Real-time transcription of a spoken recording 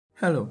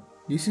Hello,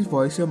 this is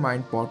Voice Your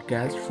Mind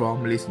podcast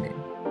from Listening.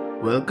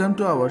 Welcome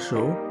to our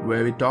show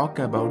where we talk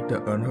about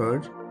the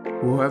unheard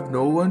who have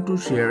no one to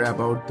share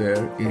about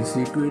their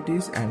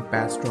insecurities and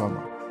past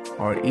trauma,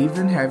 or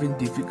even having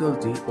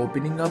difficulty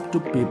opening up to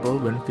people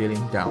when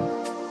feeling down.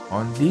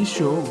 On this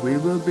show, we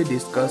will be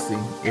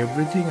discussing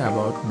everything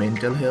about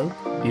mental health,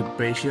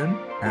 depression,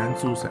 and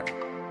suicide.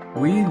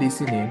 We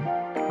listening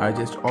are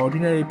just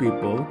ordinary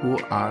people who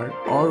are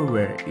or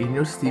were in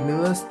your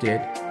similar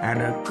state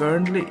and are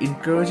currently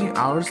encouraging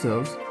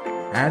ourselves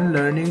and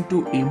learning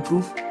to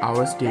improve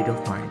our state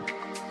of mind.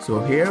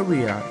 So here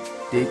we are,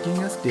 taking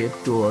a step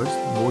towards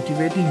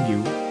motivating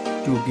you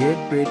to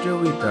get better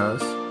with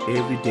us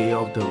every day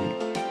of the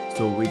week.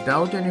 So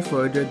without any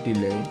further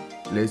delay,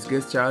 let's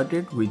get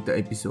started with the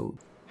episode.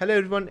 Hello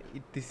everyone,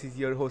 this is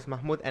your host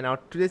Mahmoud, and our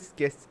today's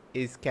guest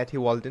is Kathy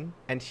Walden,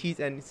 and she's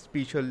a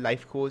spiritual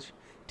life coach,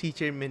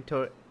 teacher,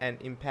 mentor, and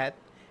empath,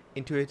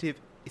 intuitive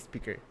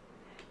speaker.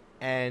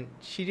 And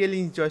she really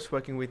enjoys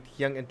working with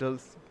young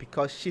adults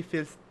because she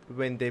feels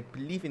when they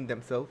believe in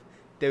themselves,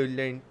 they will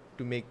learn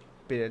to make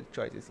better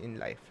choices in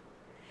life.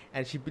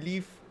 And she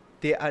believes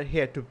they are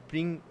here to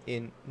bring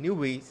in new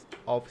ways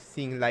of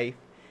seeing life,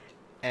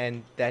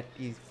 and that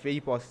is very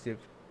positive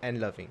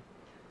and loving.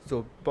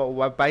 So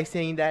by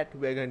saying that,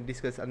 we're going to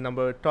discuss a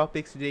number of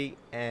topics today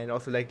and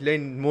also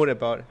learn more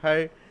about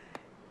her,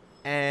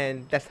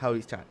 and that's how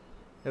we start.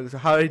 So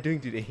how are you doing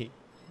today?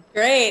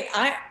 Great.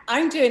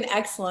 I'm doing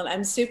excellent.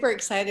 I'm super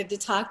excited to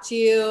talk to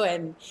you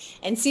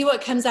and see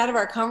what comes out of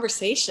our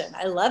conversation.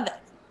 I love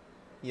it.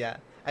 Yeah,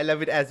 I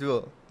love it as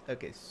well.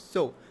 Okay,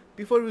 so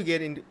before we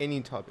get into any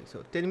topic,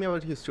 so tell me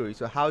about your story.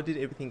 So how did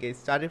everything get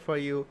started for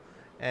you?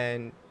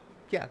 And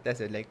yeah,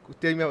 that's it.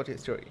 Tell me about your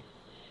story.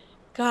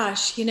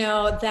 Gosh,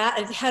 how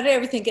did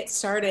everything get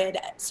started?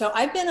 So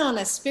I've been on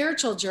a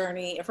spiritual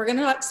journey. If we're going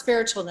to talk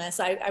spiritualness,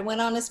 I went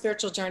on a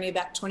spiritual journey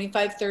about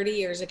 25, 30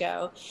 years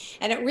ago.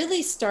 And it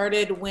really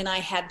started when I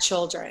had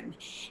children.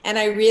 And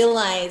I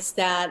realized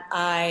that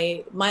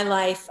my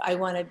life, I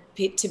wanted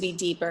to be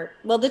deeper.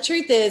 Well, the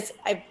truth is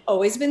I've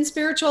always been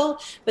spiritual,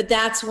 but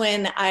that's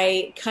when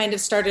I kind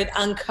of started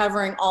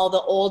uncovering all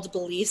the old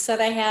beliefs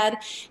that I had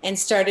and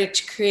started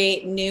to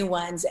create new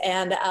ones.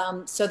 And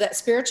so that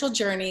spiritual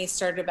journey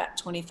started about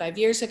 25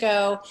 years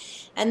ago.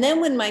 And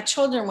then when my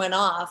children went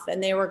off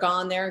and they were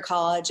gone, they're in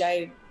college,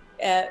 I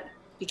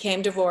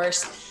became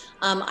divorced.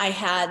 I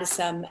had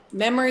some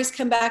memories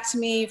come back to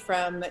me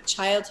from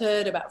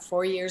childhood about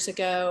 4 years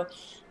ago.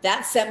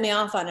 That set me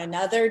off on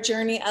another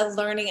journey of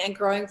learning and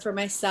growing for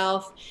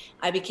myself.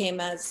 I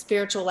became a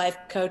spiritual life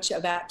coach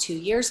about 2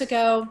 years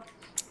ago.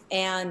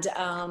 And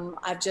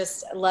I've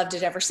just loved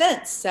it ever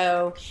since.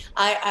 So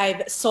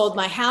I've sold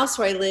my house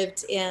where I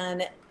lived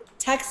in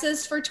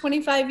Texas for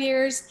 25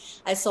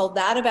 years. I sold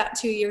that about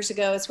 2 years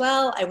ago as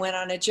well. I went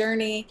on a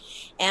journey,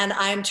 and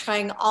I'm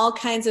trying all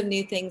kinds of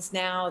new things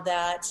now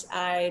that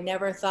I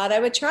never thought I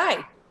would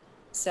try.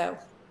 So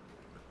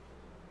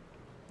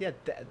yeah,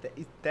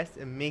 that's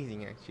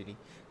amazing actually.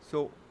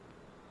 So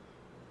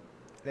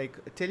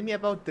tell me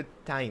about the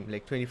time,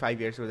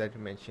 25 years ago that you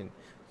mentioned.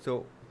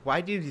 So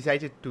why did you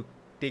decide to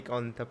take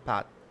on the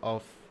path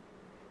of,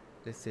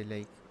 let's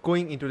say,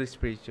 going into the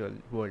spiritual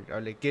world,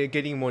 or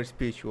getting more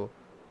spiritual?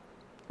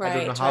 Right,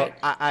 I don't know how.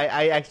 right.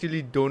 I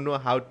actually don't know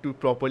how to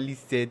properly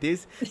say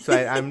this, so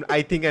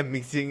I think I'm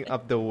mixing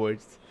up the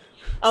words.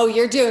 Oh,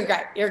 you're doing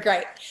great. You're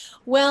great.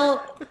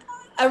 Well,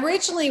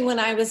 originally when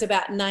I was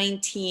about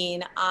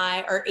 19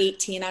 or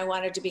 18, I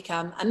wanted to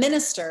become a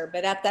minister,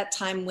 but at that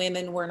time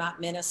women were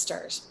not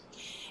ministers.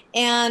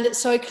 And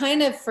so I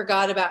kind of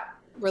forgot about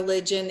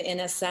religion in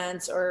a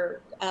sense,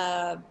 or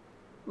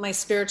my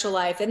spiritual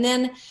life. And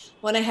then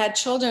when I had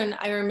children,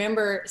 I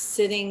remember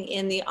sitting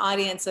in the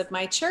audience of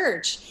my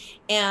church,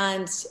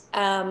 and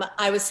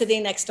I was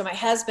sitting next to my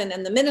husband,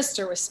 and the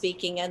minister was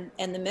speaking, and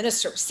the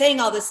minister was saying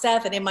all this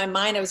stuff. And in my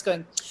mind, I was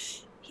going,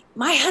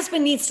 my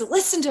husband needs to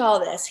listen to all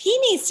this. He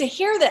needs to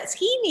hear this.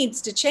 He needs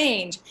to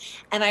change.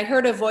 And I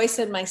heard a voice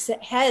in my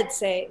head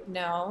say,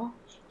 no,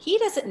 he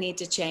doesn't need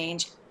to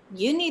change.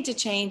 You need to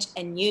change,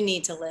 and you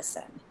need to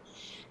listen.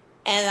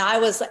 And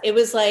it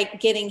was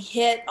like getting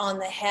hit on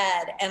the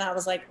head. And I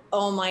was like,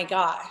 oh my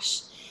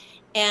gosh.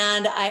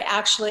 And I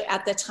actually,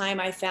 at the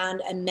time, I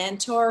found a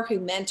mentor who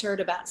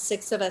mentored about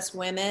 6 of us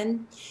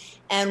women.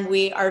 And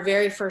our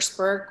very first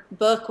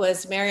book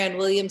was Marianne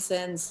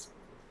Williamson's,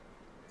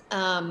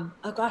 oh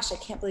gosh, I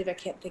can't believe I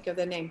can't think of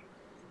the name.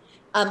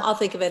 I'll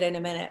think of it in a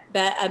minute,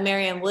 but a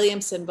Marianne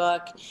Williamson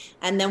book.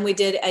 And then we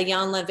did a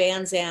Iyanla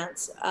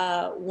Vanzant's,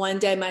 One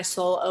Day My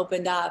Soul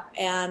Opened Up.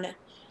 And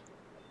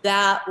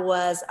that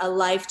was a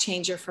life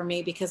changer for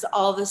me, because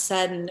all of a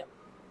sudden,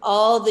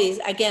 all these,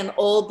 again,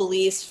 old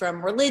beliefs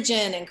from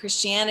religion and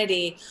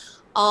Christianity,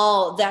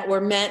 all that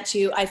were meant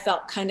to, I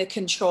felt, kind of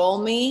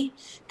control me,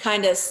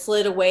 kind of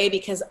slid away,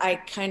 because I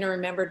kind of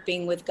remembered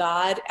being with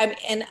God.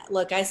 And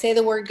look, I say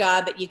the word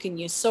God, but you can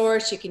use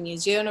source, you can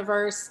use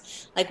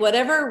universe,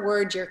 whatever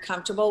word you're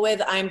comfortable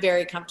with, I'm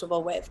very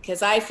comfortable with,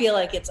 because I feel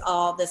like it's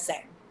all the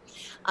same.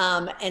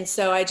 And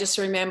so I just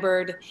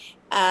remembered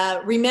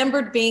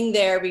remembered being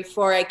there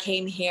before I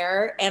came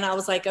here. And I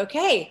was like,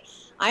 okay,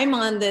 I'm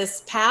on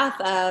this path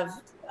of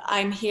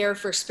I'm here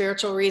for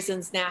spiritual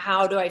reasons. Now,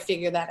 how do I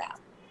figure that out?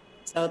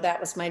 So that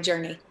was my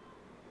journey,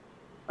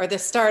 or the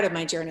start of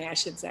my journey, I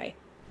should say.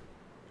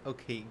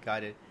 Okay,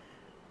 got it.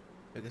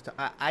 Okay, so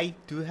I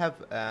do have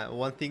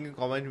one thing in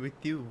common with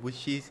you,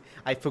 which is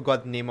I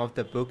forgot the name of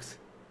the books.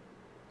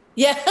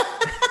 Yeah.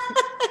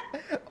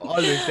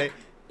 Always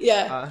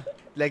Yeah.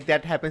 like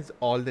that happens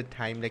all the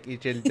time. Like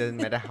it really doesn't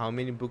matter how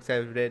many books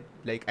I've read.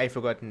 Like I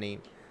forgot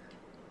name,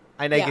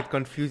 and I Yeah. get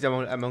confused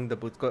among the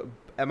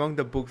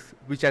books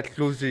which are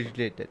closely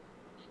related.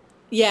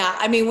 Yeah,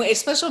 I mean,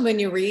 especially when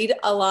you read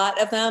a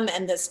lot of them,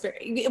 and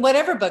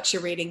whatever books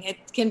you're reading, it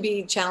can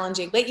be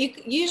challenging. But you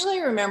usually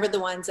remember the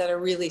ones that are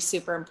really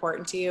super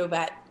important to you.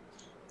 But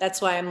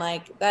that's why I'm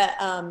like that.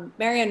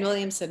 Marianne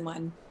Williamson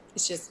one.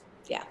 It's just,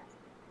 yeah.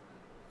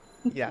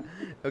 Yeah.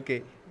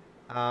 Okay.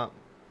 Uh,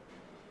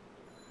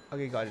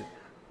 okay, got it.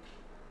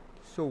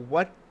 So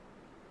what?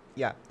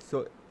 Yeah.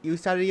 So you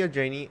started your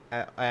journey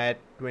at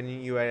when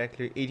you were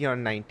actually 18 or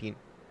 19,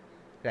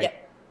 right?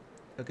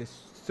 Yeah. Okay.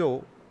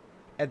 So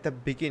at the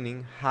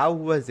beginning, how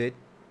was it?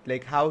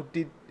 Like, how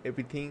did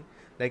everything?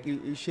 Like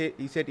you said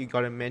you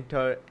got a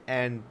mentor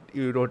and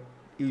you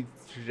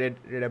read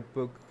a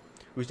book,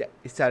 which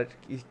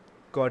it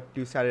got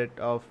you started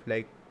off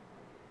like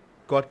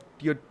got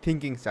your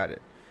thinking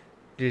started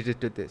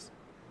related to this.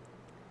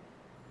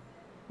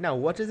 Now,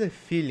 what is the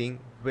feeling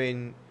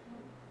when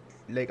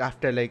like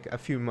after like a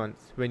few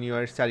months when you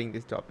are studying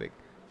this topic?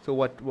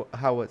 So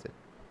how was it?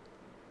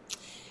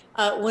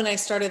 When I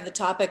started the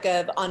topic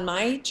of on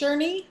my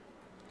journey,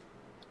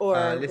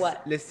 or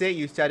what? Let's say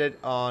you started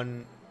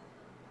on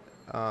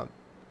uh,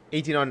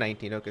 18 or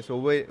 19. Okay, so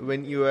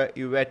when you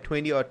were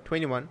 20 or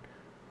 21,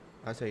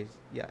 sorry,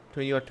 yeah,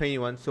 20 or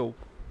 21. So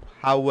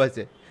how was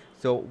it?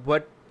 So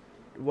what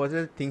was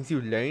the things you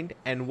learned,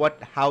 and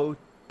how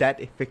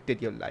that affected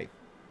your life?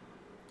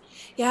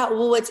 Yeah,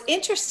 well, what's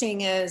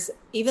interesting is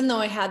even though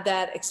I had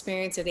that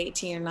experience at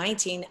 18 or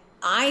 19,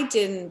 I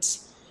didn't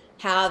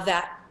have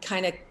that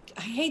kind of,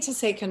 I hate to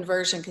say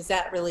conversion because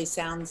that really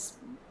sounds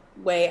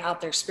way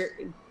out there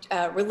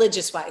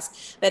religious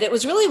wise, but it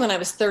was really when I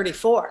was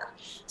 34.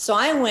 So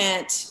I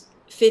went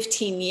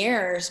 15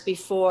 years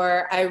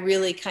before I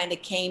really kind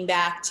of came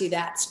back to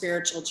that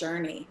spiritual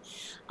journey.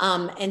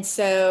 And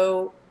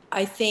so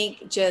I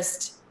think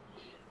just,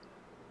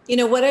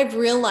 what I've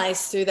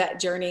realized through that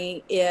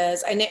journey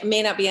is, I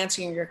may not be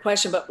answering your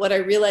question, but what I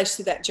realized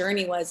through that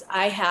journey was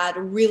I had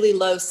really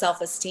low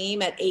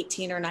self-esteem at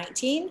 18 or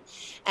 19.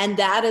 And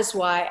that is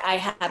why I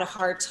had a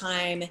hard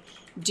time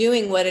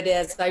doing what it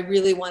is I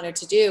really wanted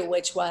to do,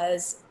 which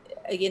was,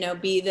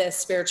 be this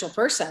spiritual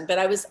person. But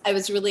I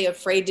was really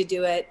afraid to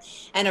do it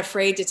and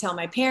afraid to tell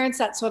my parents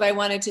that's what I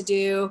wanted to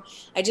do.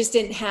 I just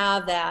didn't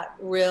have that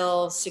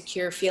real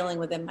secure feeling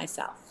within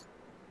myself.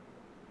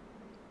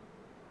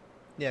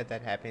 Yeah,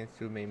 that happens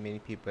to many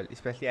people,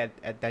 especially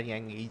at that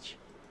young age.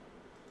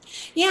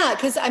 Yeah,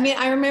 because I mean,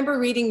 I remember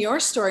reading your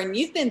story, and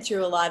you've been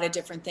through a lot of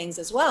different things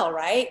as well,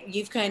 right?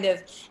 You've kind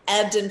of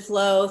ebbed and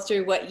flowed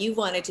through what you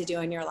wanted to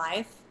do in your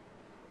life.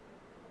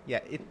 Yeah,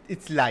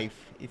 it's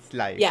life. It's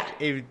life. Yeah.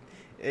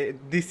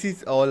 This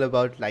is all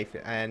about life,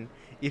 and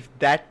if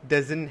that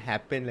doesn't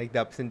happen, like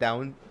the ups and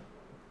downs,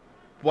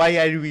 why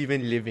are you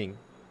even living,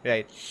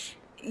 right?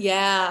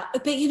 Yeah,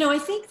 but I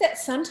think that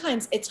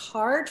sometimes it's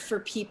hard for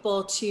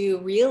people to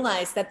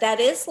realize that that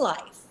is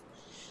life.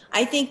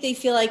 I think they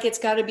feel like it's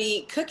got to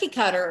be cookie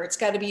cutter, or it's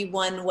got to be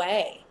one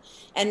way.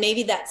 And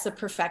maybe that's the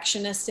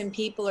perfectionist in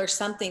people or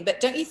something. But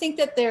don't you think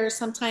that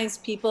sometimes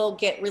people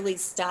get really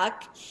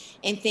stuck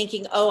in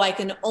thinking, oh, I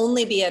can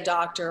only be a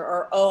doctor,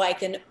 or oh, I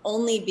can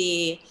only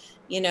be,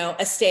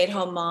 a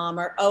stay-at-home mom,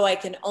 or oh, I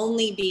can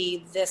only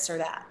be this or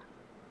that?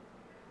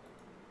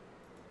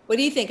 What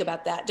do you think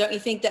about that? Don't you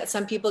think that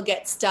some people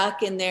get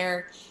stuck in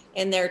their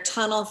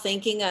tunnel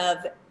thinking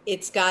of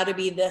it's got to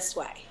be this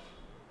way?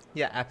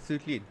 Yeah,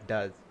 absolutely it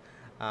does.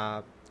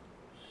 Uh,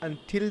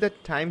 until the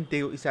time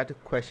they start to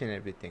question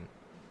everything.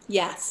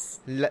 Yes.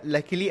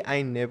 Luckily,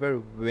 I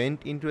never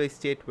went into a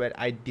state where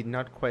I did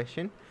not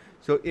question.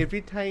 So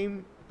every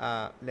time,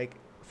 like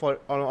for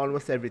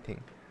almost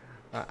everything,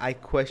 I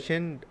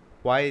questioned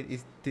why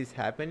is this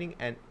happening,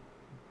 and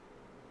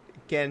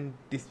can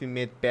this be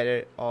made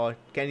better, or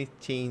can it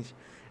change,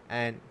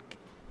 and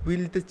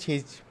will the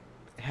change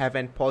have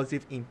a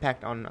positive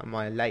impact on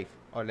my life,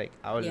 or like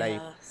our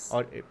life, Yes.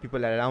 or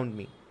people around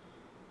me.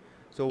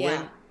 So Yeah.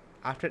 when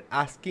after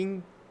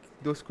asking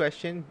those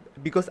questions,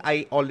 because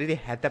I already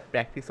had the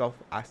practice of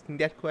asking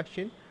that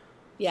question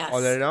Yes.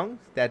 all around,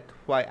 that's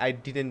why I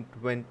didn't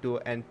went to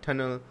a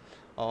tunnel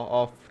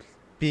of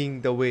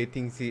being the way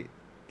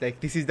like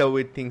this is the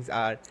way things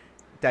are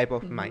type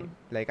of mind.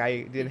 Like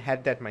I didn't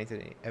had that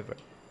mindset ever.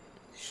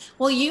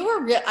 Well,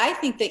 I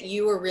think that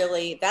you were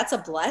really, that's a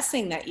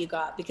blessing that you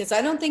got, because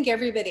I don't think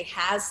everybody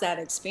has that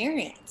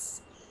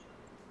experience.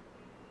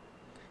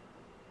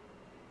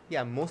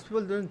 Yeah, most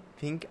people don't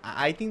think.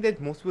 I think that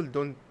most people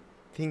don't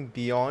think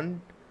beyond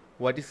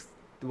what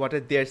are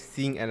they're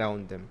seeing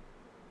around them.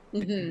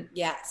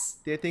 Yes.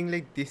 They think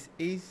like this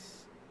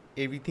is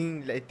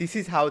everything, like this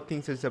is how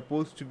things are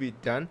supposed to be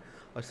done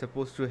or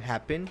supposed to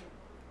happen.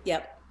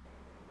 Yep.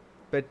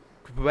 But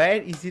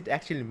where is it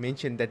actually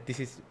mentioned that this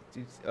is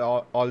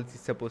all is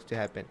supposed to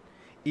happen?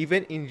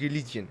 Even in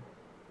religion.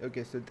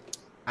 Okay, so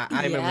I'm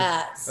a Muslim.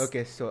 Yes.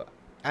 Okay, so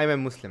I'm a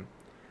Muslim.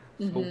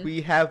 So Mm-hmm.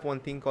 we have one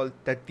thing called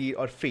taqdeer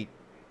or fate.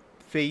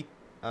 Faith,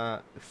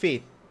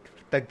 faith,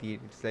 taqdeer.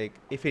 It's like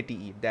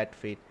fate, that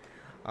fate.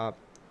 Uh,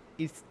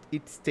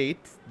 it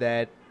states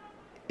that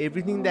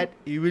everything that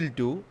you will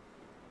do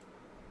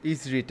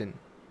is written,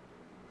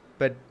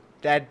 but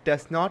that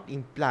does not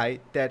imply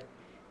that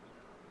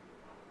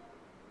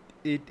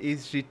it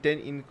is written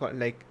in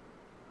like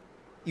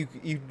you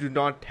do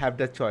not have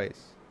the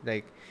choice.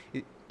 Like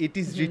it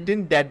is Mm-hmm.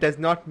 written, that does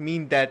not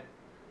mean that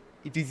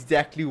it is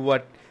exactly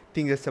what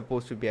things are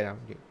supposed to be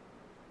around you.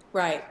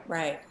 Right.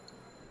 Right.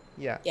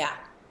 Yeah. Yeah.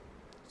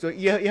 So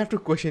you have to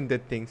question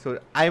that thing. So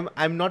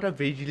I'm not a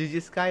very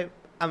religious guy.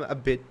 I'm a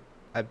bit,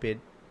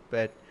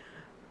 but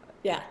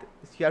Yeah.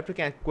 you have to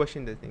kind of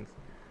question the things.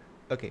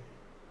 Okay.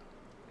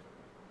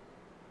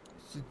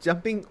 So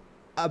jumping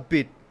a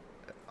bit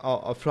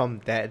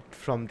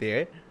from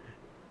there.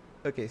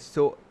 Okay.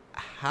 So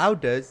how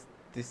does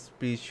this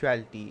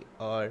spirituality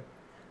or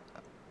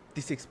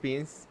this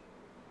experience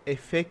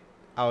affect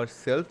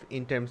ourselves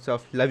in terms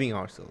of loving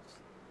ourselves,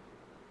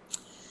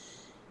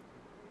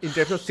 in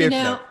terms of You self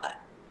know, love?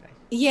 Right.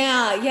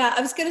 yeah, yeah.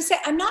 I was going to say,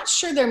 I'm not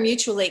sure they're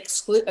mutually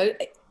exclusive.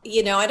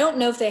 I don't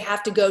know if they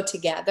have to go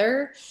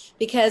together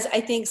because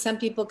I think some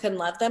people can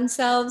love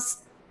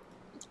themselves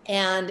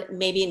and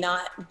maybe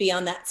not be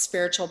on that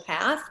spiritual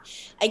path.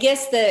 I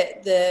guess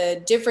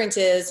the difference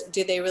is,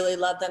 do they really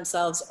love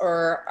themselves,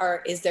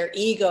 or is their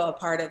ego a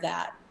part of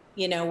that?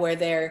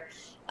 Where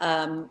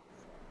um,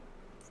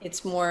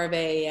 it's more of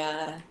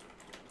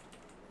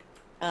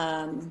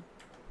um,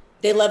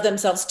 they love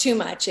themselves too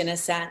much in a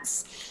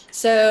sense.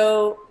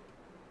 So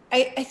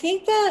I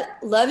think that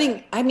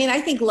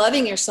I think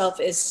loving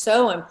yourself is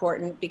so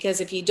important, because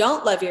if you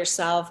don't love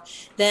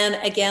yourself, then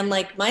again,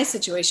 like my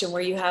situation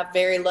where you have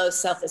very low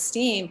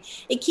self-esteem,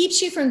 it keeps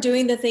you from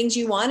doing the things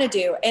you want to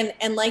do.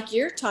 And like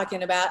you're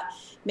talking about,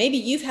 maybe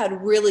you've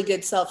had really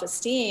good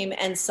self-esteem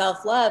and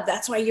self-love.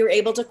 That's why you're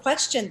able to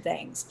question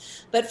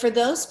things. But for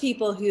those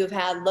people who have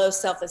had low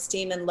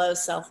self-esteem and low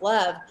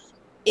self-love,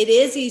 it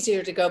is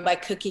easier to go by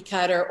cookie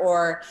cutter,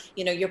 or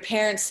your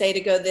parents say to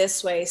go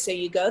this way, so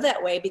you go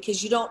that way,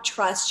 because you don't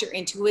trust your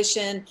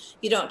intuition,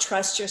 you don't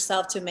trust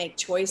yourself to make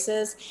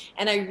choices.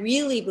 And I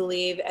really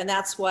believe, and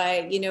that's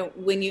why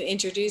when you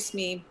introduce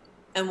me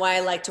and why I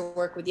like to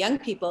work with young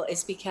people,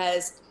 is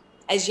because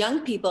as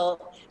young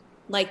people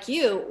like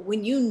you,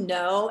 when you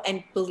know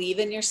and believe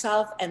in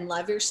yourself and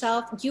love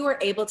yourself, you are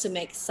able to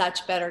make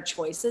such better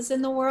choices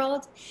in the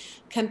world,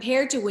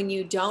 compared to when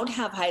you don't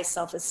have high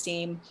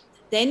self-esteem.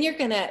 Then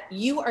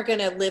you are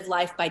gonna live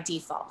life by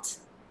default.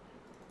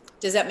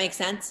 Does that make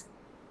sense?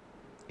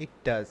 It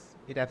does.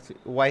 It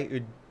absolutely.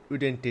 Why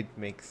wouldn't it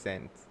make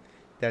sense?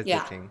 That's the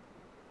Yeah. thing.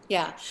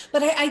 Yeah.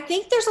 But I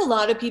think there's a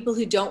lot of people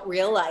who don't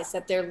realize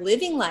that they're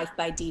living life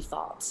by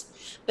default.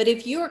 But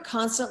if you are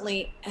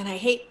constantly, and I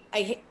hate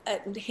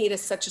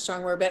is such a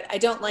strong word, but I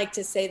don't like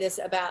to say this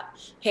about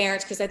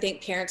parents, because I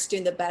think parents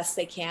doing the best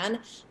they can.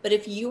 But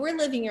if you were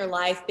living your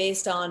life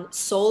based on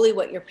solely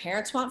what your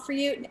parents want for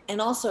you, and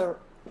also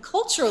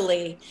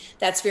culturally,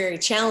 that's very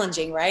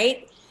challenging,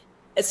 right?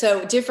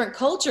 So different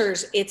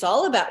cultures, it's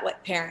all about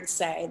what parents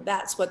say.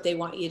 That's what they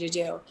want you to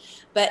do.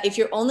 But if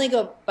you only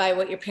go by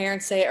what your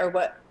parents say, or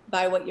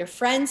by what your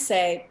friends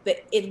say,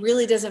 but it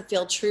really doesn't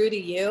feel true to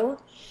you,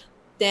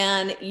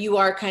 then you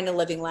are kind of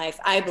living life,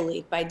 I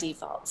believe, by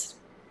default.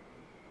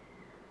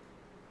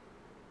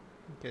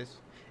 Yes,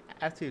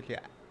 absolutely.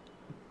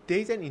 There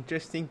is an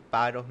interesting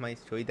part of my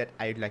story that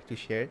I'd like to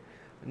share.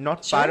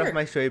 Not part of Sure.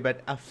 my story,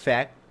 but a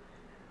fact,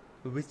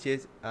 which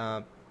is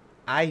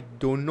I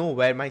don't know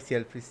where my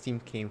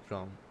self-esteem came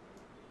from.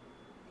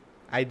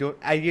 I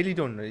really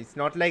don't know. It's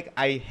not like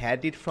I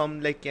had it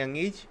from like young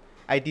age.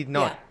 I did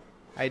not. Yeah.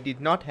 I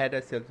did not had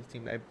a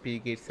self-esteem, a pretty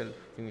great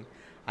self-esteem.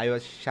 I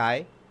was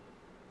shy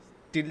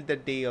till the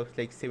day of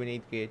like 7,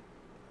 8th grade,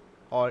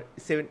 or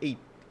 7, 8,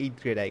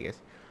 8th grade, I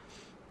guess.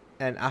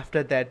 And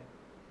after that,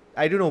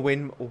 I don't know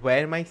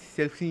where my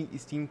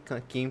self-esteem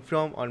came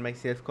from, or my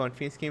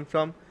self-confidence came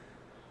from,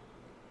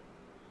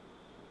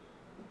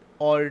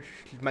 or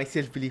my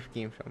self-belief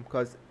came from.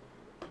 Because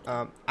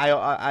I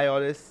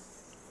always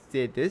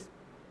say this,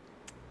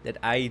 that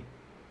I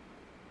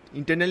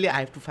internally I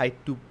have to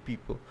fight two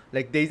people.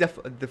 Like there is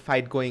the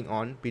fight going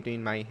on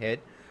between my head,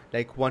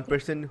 like one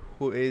person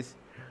who is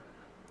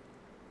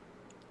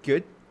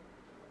good,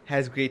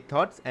 has great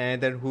thoughts, and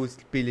then who's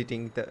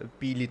belittling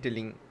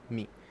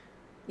me, right?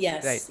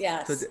 Yes. So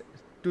Yes. the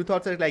two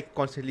thoughts are like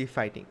constantly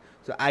fighting.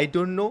 So I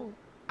don't know.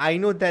 I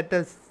know that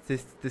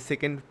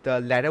the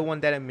latter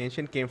one that I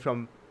mentioned came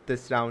from the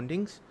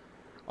surroundings,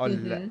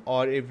 Mm-hmm.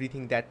 or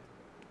everything that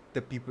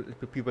the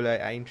people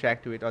I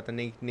interact with, or the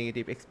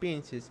negative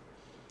experiences.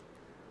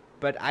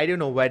 But I don't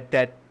know what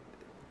that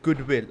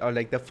goodwill or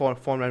like the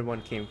Formula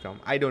One came from.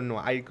 I don't know.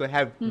 I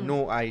have Hmm.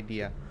 no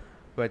idea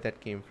where that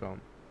came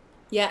from.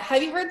 Yeah.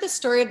 Have you heard the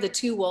story of the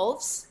two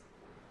wolves?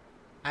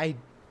 I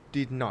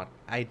did not.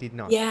 I did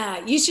not.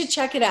 Yeah, you should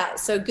check it out.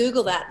 So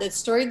Google that, the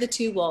story of the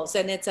two wolves,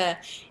 and it's a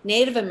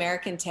Native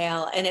American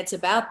tale, and it's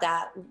about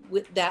that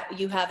that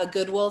you have a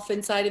good wolf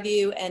inside of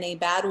you and a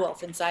bad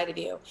wolf inside of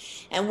you.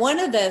 And one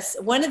of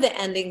the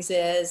endings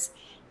is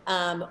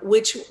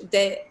which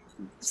they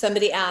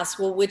somebody asks,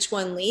 well, which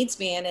one leads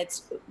me? And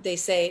they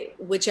say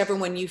whichever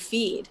one you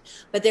feed.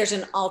 But there's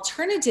an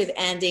alternative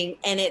ending,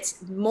 and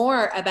it's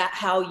more about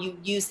how you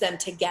use them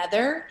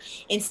together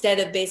instead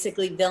of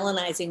basically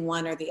villainizing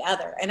one or the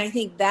other. And I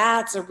think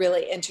that's a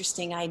really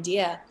interesting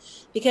idea,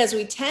 because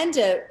we tend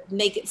to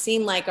make it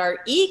seem like our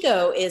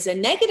ego is a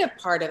negative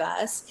part of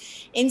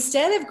us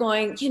instead of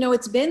going,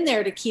 it's been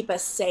there to keep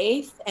us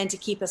safe and to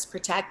keep us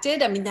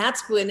protected. I mean,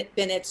 that's been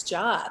its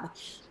job.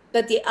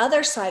 But the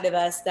other side of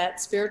us,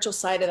 that spiritual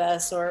side of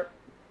us, or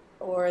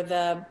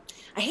the,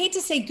 I hate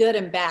to say good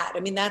and bad. I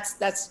mean, that's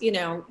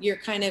you're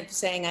kind of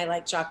saying I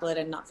like chocolate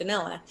and not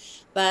vanilla,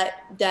 but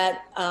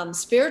that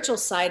spiritual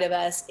side of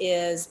us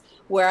is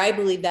where I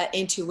believe that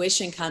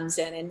intuition comes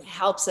in and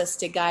helps us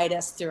to guide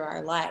us through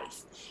our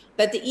life.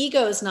 But the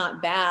ego is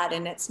not bad,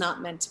 and it's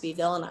not meant to be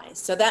villainized.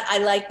 So that I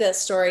like the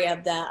story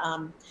of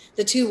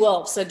the two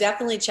wolves. So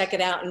definitely check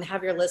it out and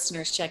have your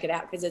listeners check it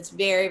out, because it's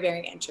very,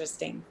 very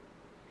interesting.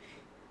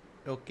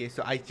 Okay,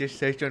 so I just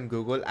searched on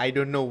Google. I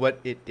don't know what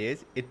it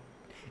is.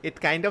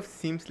 It kind of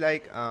seems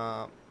like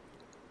the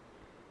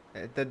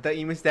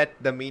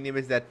main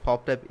image that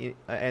popped up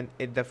and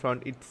at the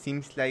front. It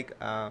seems like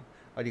what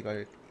do you call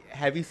it?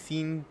 Have you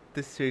seen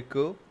the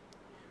circle?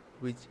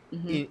 Which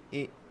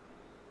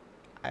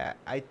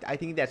I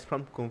think that's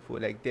from Kung Fu.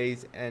 Like there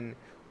is an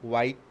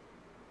white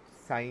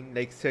sign,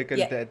 like circle.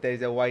 Yeah.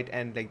 There's a white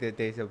and like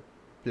there's a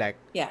black.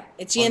 Yeah,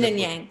 it's On yin the and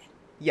foot. yang.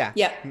 Yeah.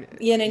 Yep,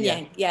 yin and Yeah.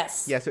 yang.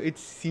 Yes. Yeah. So it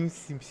seems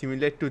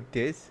similar to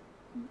this.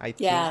 I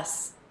think.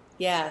 Yes.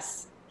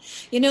 Yes.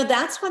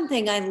 That's one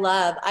thing I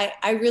love.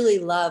 I really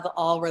love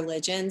all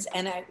religions.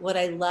 And what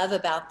I love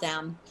about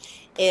them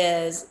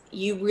is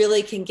you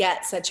really can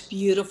get such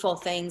beautiful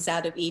things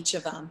out of each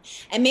of them.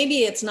 And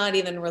maybe it's not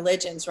even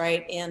religions,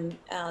 right? In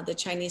the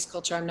Chinese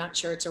culture, I'm not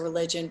sure it's a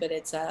religion, but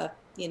it's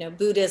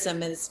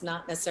Buddhism is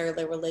not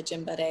necessarily a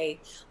religion, but a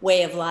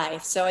way of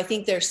life. So I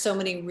think there's so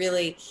many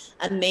really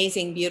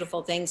amazing,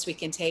 beautiful things we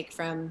can take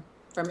from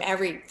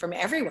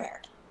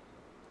everywhere.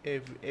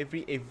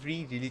 Every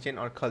religion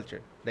or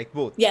culture, like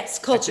both. Yes,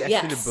 culture.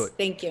 Actually Yes, both.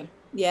 thank you.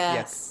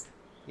 Yes.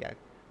 Yeah.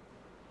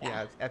 Yeah.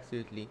 Yeah,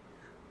 absolutely.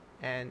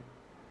 And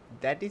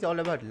that is all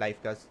about life,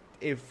 because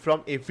if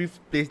from every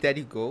place that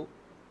you go,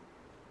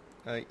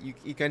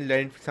 you can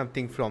learn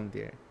something from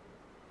there.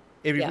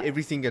 Yeah.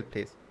 Every single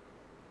place,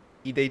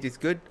 either it is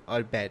good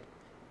or bad.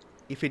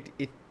 If it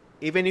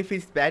even if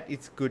it's bad,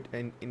 it's good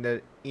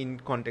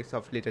in context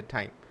of later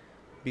time,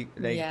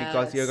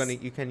 because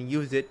Yes. you can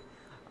use it,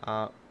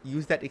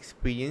 use that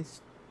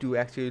experience to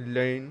actually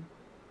learn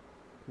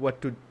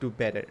what to do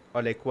better,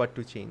 or like what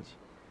to change.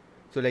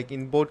 So like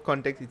in both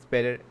contexts, it's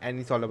better, and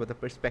it's all about the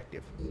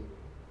perspective.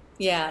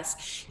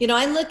 Yes.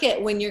 I look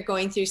at when you're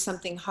going through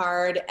something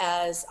hard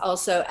as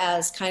also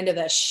as kind of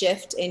a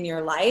shift in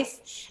your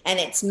life, and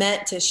it's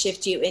meant to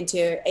shift you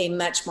into a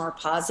much more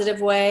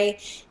positive way,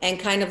 and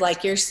kind of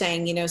like you're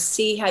saying,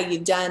 see how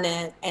you've done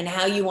it and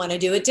how you want to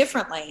do it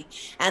differently.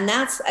 And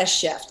that's a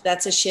shift.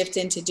 That's a shift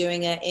into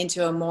doing it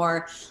into a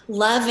more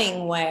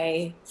loving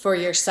way for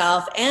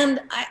yourself,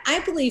 and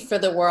I believe for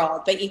the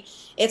world. But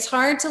it's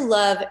hard to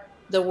love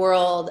the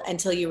world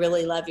until you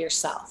really love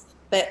yourself.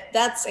 But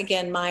that's,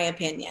 again, my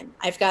opinion.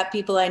 I've got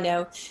people I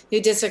know who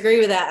disagree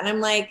with that. And I'm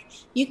like,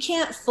 you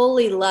can't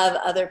fully love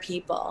other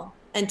people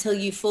until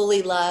you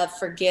fully love,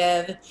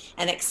 forgive,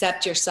 and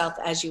accept yourself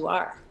as you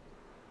are.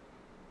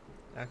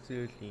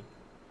 Absolutely.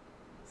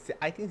 So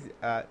I think,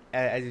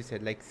 as you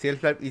said, like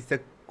self-love is the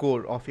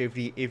core of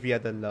every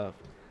other love.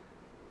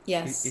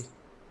 Yes.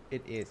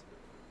 It is.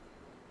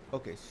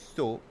 Okay,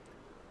 so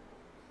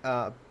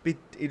it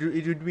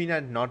would be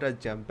not a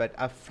jump, but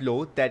a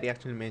flow that you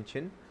actually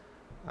mentioned.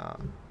 Uh,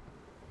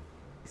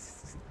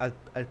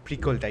 a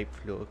prequel type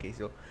flow. Okay,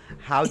 so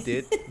how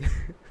did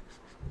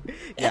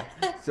yeah?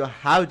 So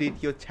how did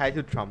your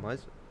childhood traumas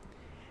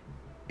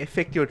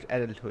affect your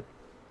adulthood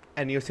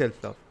and your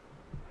self love?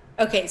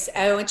 Okay, so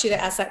I want you to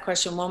ask that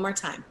question one more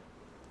time.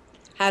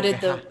 How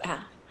did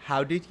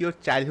how did your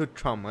childhood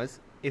traumas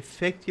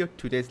affect your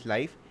today's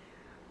life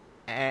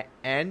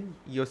and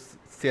your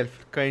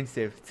current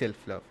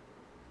self love?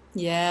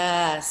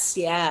 Yes,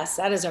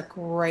 that is a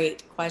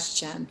great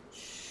question.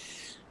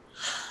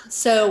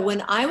 So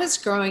when I was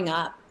growing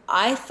up,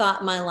 I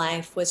thought my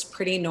life was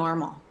pretty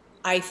normal.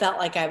 I felt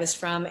like I was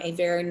from a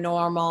very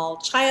normal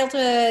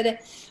childhood,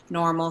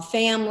 normal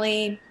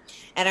family.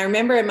 And I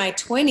remember in my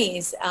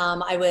 20s,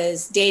 I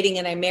was dating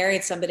and I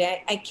married somebody.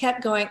 I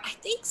kept going, I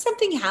think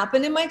something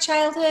happened in my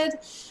childhood.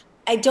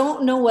 I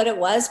don't know what it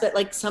was, but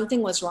like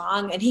something was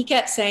wrong. And he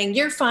kept saying,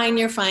 you're fine,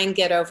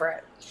 get over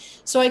it.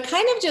 So I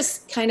kind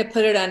of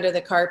put it under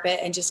the carpet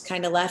and just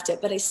kind of left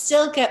it, but I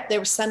still there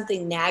was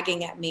something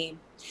nagging at me.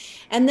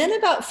 And then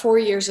about 4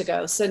 years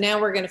ago, so now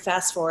we're going to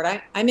fast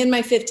forward. I'm in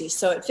my 50s.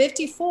 So at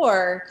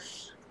 54,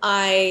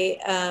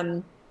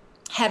 I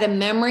had a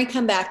memory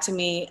come back to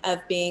me of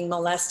being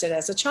molested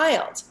as a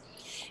child.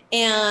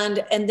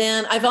 And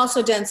then I've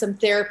also done some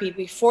therapy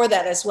before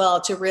that as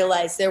well to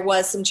realize there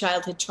was some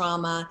childhood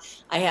trauma.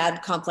 I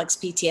had complex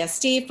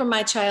PTSD from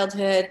my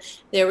childhood.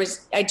 There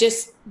was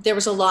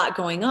a lot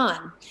going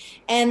on.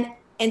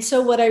 And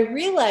so what I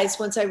realized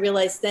once I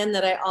realized then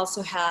that I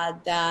also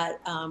had that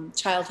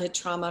childhood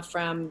trauma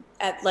from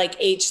at like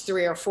age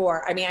 3 or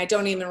 4. I mean, I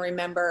don't even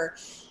remember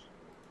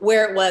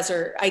where it was,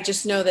 or I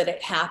just know that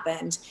it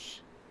happened.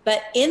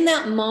 But in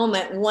that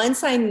moment,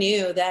 once I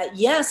knew that,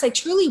 yes, I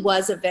truly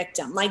was a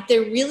victim, like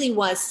there really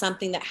was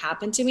something that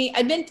happened to me.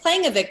 I'd been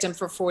playing a victim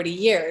for 40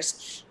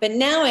 years, but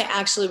now I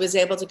actually was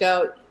able to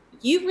go,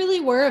 you really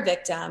were a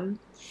victim.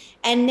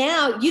 And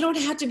now you don't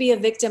have to be a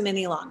victim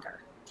any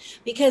longer,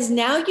 because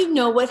now you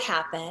know what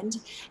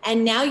happened.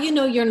 And now you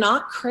know you're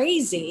not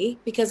crazy,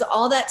 because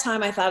all that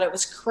time I thought it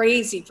was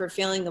crazy for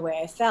feeling the way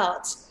I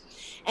felt.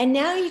 And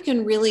now you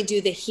can really do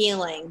the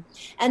healing.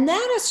 And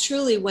that is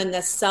truly when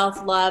the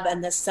self-love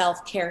and the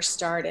self-care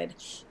started,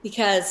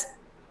 because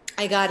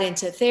I got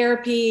into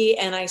therapy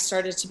and I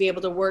started to be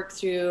able to work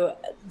through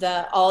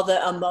all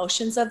the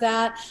emotions of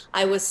that.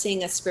 I was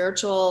seeing a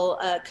spiritual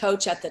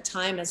coach at the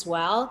time as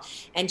well,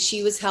 and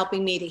she was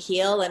helping me to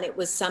heal. And it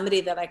was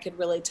somebody that I could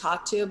really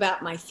talk to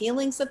about my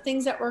feelings of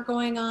things that were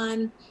going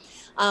on.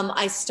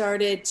 I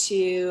started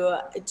to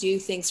do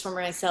things for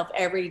myself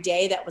every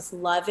day that was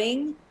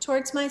loving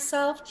towards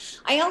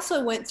myself. I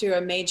also went through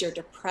a major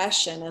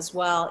depression as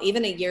well.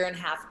 Even a year and a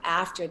half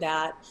after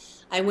that,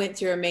 I went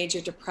through a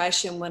major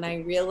depression when I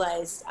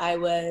realized I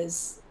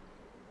was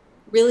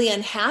really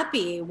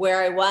unhappy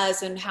where I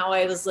was and how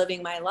I was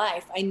living my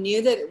life. I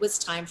knew that it was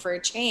time for a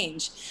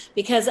change,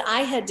 because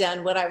I had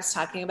done what I was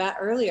talking about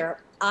earlier.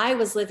 I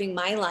was living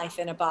my life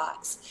in a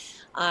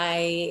box.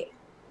 I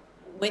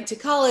went to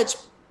college.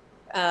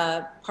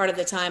 Part of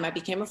the time I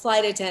became a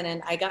flight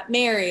attendant. I got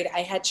married.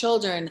 I had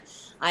children.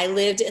 I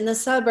lived in the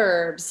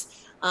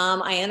suburbs.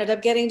 I ended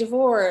up getting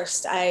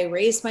divorced. I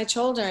raised my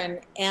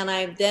children, and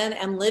I then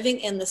am living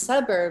in the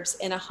suburbs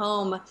in a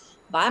home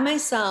by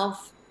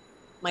myself.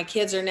 My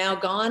kids are now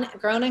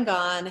grown and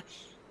gone,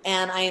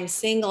 and I am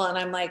single, and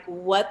I'm like,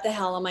 what the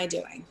hell am I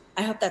doing?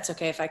 I hope that's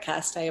okay if I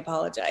cussed. I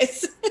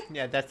apologize.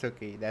 Yeah, that's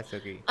okay. That's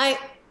okay.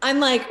 I'm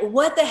like,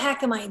 what the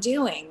heck am I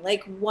doing?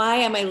 Like, why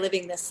am I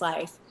living this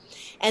life?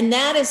 And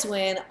that is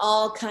when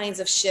all kinds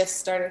of shifts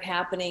started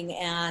happening.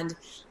 And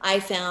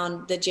I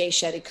found the Jay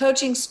Shetty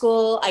coaching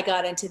school. I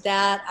got into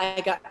that.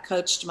 I got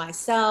coached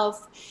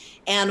myself.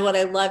 And what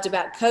I loved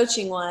about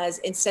coaching was,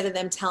 instead of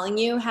them telling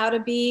you how to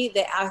be,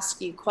 they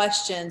ask you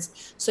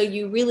questions. So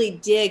you really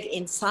dig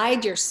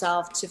inside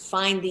yourself to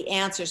find the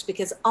answers,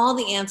 because all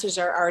the answers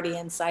are already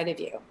inside of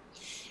you.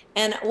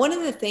 And one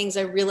of the things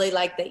I really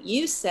liked that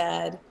you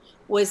said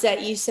was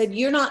that you said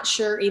you're not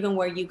sure even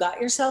where you got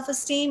your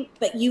self-esteem,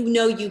 but you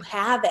know you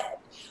have it.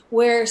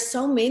 Where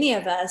so many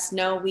of us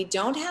know we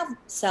don't have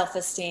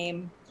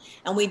self-esteem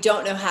and we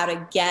don't know how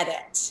to get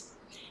it.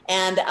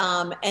 And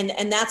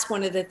that's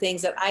one of the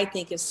things that I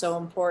think is so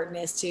important,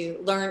 is to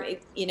learn,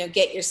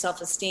 get your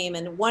self-esteem.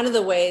 And one of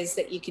the ways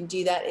that you can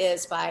do that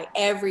is by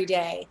every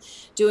day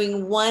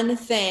doing one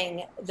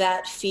thing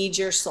that feeds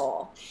your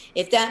soul.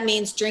 If that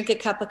means drink a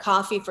cup of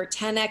coffee for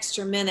 10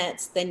 extra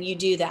minutes, then you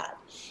do that.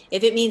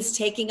 If it means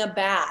taking a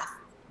bath,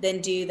 then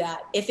do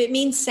that. If it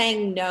means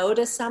saying no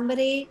to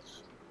somebody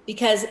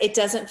because it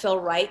doesn't feel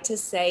right to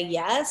say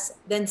yes,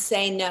 then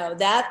say no.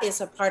 That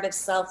is a part of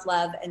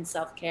self-love and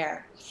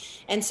self-care.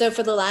 And so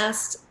for the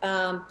last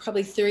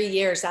probably 3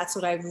 years, that's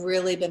what I've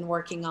really been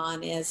working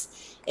on, is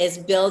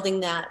building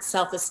that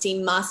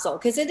self-esteem muscle.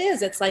 Because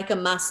it's like a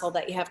muscle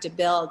that you have to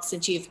build,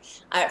 since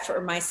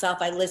for myself,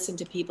 I listened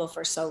to people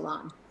for so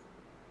long.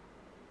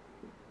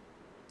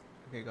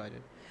 Okay, got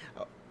it.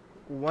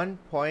 One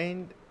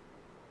point,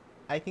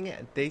 I think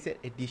there's an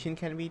addition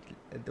can be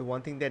the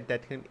one thing that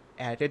can be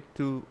added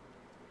to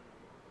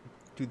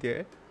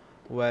there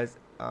was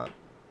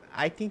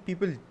I think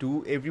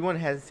everyone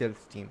has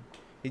self-esteem.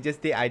 It's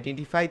just they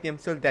identify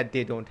themselves that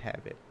they don't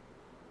have it.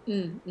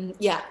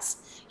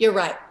 Yes, you're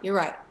right.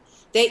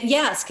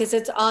 Yes, because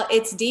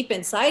it's deep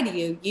inside of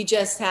you. You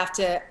just have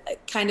to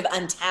kind of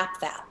untap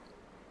that.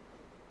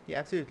 Yeah,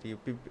 absolutely.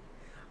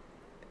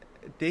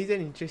 There's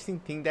an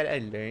interesting thing that I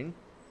learned,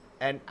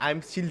 and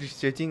I'm still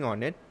researching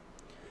on it,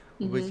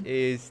 which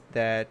is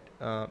that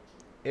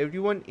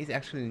everyone is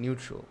actually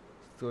neutral.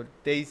 So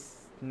there's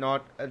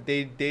not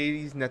there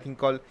is nothing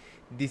called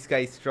this guy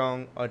is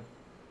strong or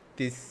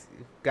this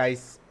guy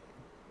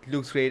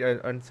looks great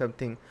or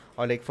something,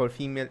 or like for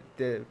female,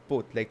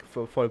 both, like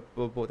for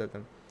both of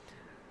them.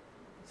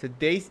 So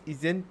there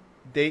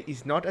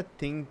is not a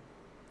thing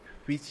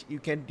which you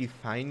can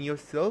define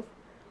yourself,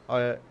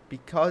 or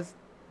because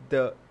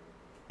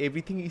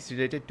everything is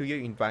related to your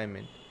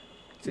environment.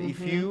 So if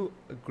you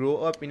grow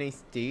up in a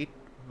state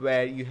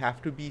where you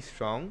have to be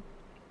strong,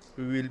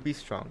 we will be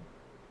strong.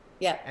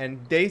 Yeah.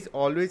 And there is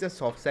always a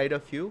soft side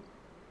of you.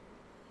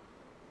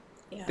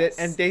 Yes.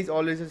 And there is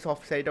always a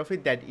soft side of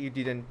it that you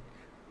didn't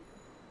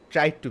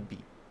try to be.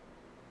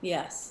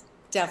 Yes,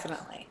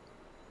 definitely.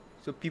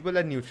 So people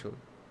are neutral.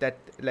 That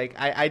like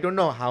I don't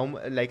know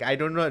like I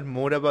don't know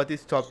more about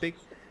this topic.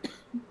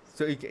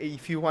 So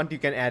if you want, you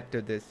can add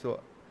to this.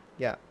 So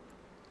yeah,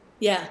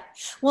 Yeah.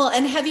 Well,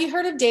 and have you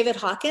heard of David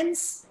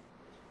Hawkins?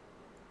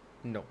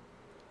 no.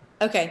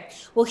 Okay.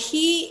 Well,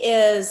 he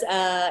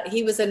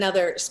was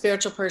another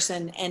spiritual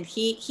person, and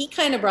he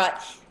kind of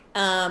brought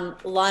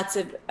lots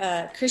of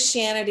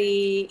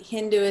Christianity,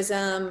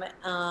 Hinduism,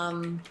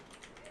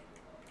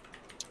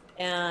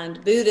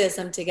 and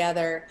Buddhism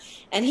together.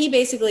 And he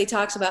basically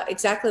talks about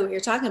exactly what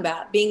you're talking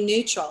about, being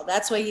neutral.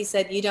 That's why he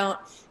said you don't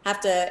have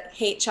to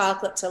hate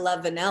chocolate to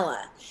love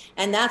vanilla.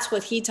 And that's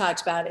what he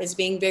talks about, is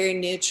being very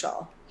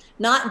neutral,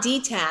 not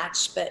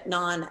detached, but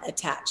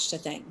non-attached to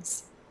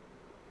things.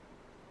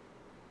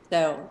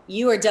 So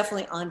you are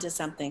definitely onto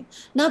something.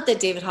 Not that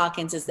David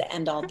Hawkins is the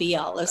end all be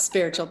all of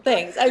spiritual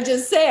things. I'm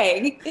just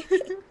saying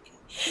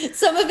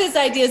some of his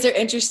ideas are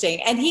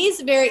interesting. And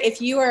he's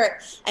if you are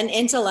an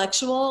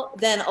intellectual,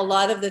 then a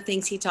lot of the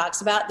things he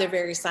talks about, they're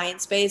very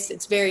science-based.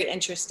 It's very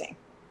interesting.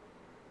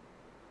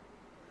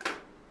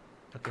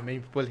 Okay, many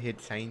people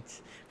hate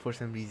science for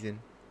some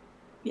reason.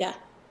 Yeah.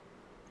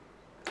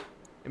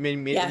 I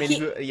mean, Yeah, many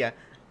people, yeah.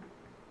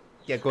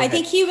 Yeah, go I ahead.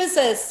 think he was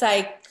a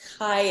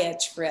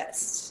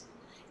psychiatrist.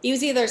 He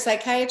was either a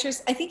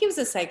psychiatrist. I think he was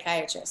a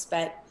psychiatrist,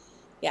 but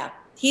yeah,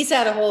 he's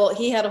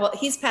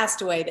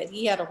passed away, but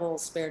he had a whole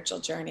spiritual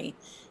journey.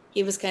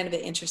 He was kind of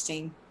an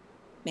interesting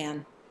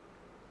man.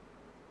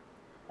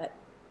 But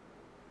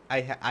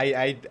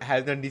I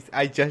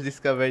just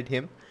discovered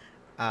him.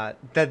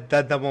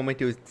 The moment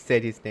you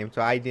said his name,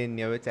 so I didn't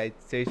know it. I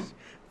searched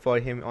for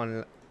him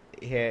on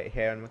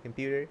here on my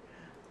computer.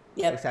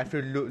 yep. So I have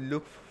to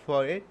look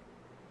for it.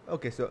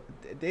 Okay, so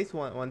there's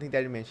one thing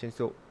that you mentioned.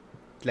 So,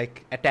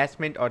 like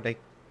attachment or like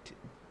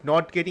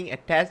not getting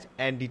attached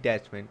and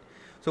detachment.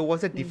 So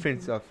what's the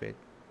difference of it?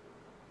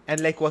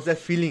 And like what's the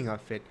feeling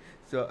of it?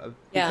 So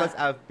because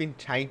I've been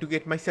trying to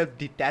get myself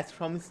detached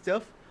from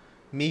stuff,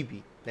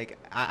 maybe like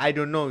I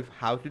don't know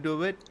how to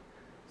do it.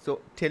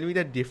 So tell me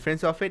the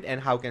difference of it and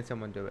how can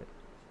someone do it?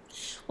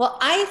 Well,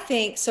 I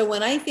think so.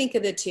 When I think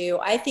of the two,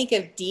 I think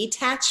of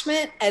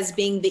detachment as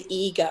being the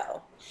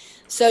ego.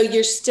 So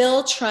you're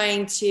still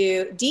trying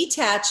to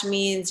detach,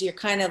 means you're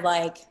kind of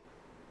like,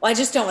 well, I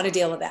just don't want to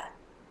deal with that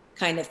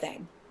kind of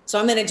thing. So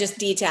I'm going to just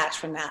detach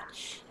from that.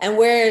 And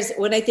whereas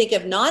when I think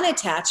of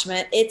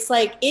non-attachment, it's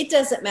like, it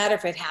doesn't matter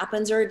if it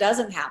happens or it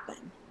doesn't happen.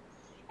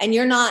 And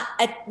you're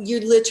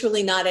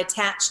literally not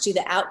attached to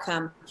the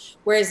outcome.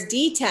 Whereas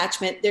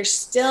detachment, there's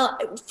still,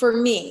 for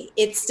me,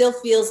 it still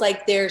feels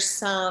like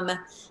there's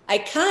I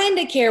kind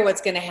of care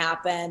what's going to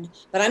happen,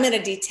 but I'm going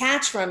to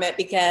detach from it,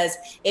 because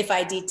if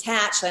I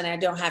detach, then I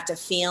don't have to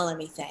feel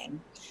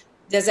anything.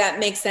 Does that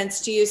make sense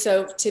to you?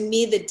 So to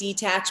me, the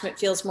detachment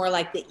feels more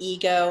like the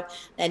ego,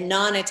 and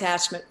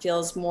non-attachment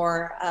feels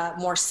more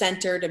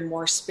centered and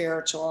more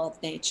spiritual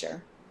of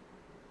nature.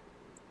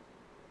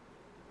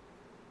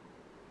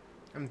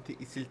 I'm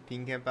still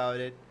thinking about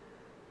it.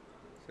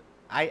 So,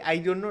 I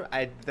don't know.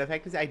 The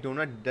fact is I don't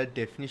know the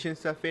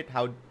definitions of it.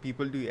 How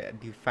people do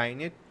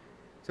define it.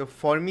 So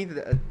for me,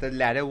 the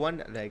latter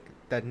one, like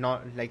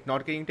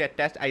not getting to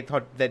attached, I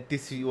thought that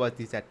this was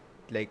this at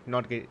like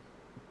not get.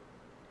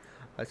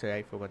 Sorry,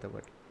 I forgot the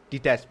word.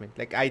 Detachment.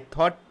 Like I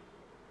thought,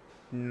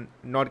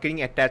 not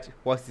getting attached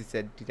was this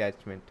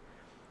detachment.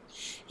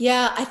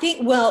 Yeah, I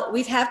think, well,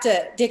 we'd have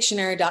to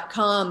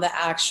dictionary.com the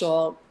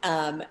actual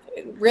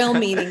real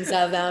meanings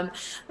of them.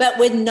 But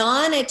with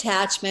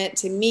non-attachment,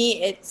 to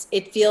me,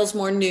 it feels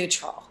more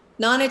neutral.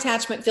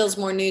 Non-attachment feels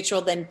more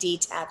neutral than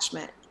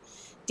detachment.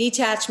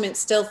 Detachment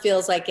still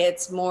feels like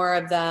it's more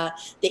of the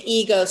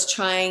ego's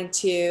trying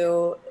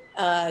to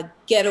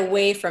get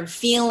away from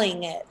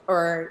feeling it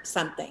or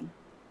something.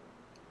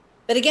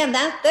 But again,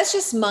 that's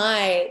just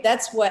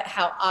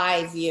how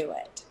I view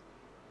it.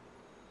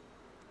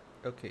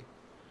 Okay.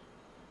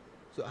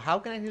 So how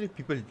can actually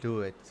people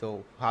do it?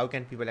 So how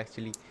can people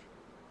actually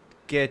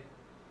get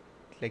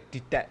like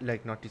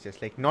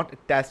not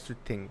attached to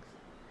things?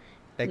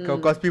 Like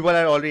because people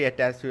are already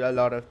attached to a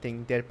lot of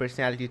things, their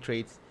personality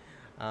traits.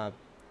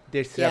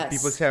 There's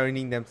people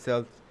surrounding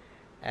themselves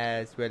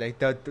as well, like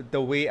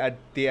the way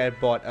they are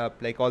brought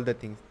up, like all the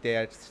things they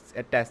are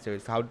attached to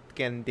it. So how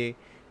can they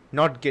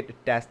not get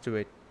attached to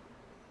it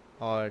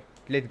or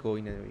let go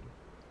in a way?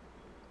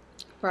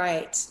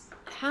 Right.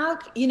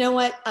 You know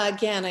what?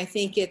 Again, I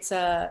think it's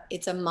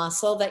a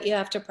muscle that you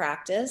have to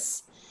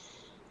practice,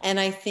 and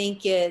I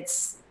think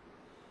it's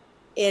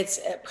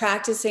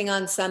practicing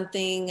on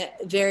something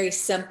very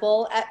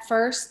simple at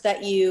first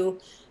that you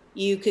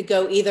could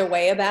go either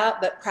way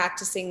about, but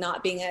practicing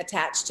not being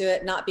attached to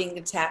it, not being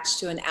attached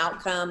to an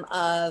outcome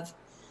of,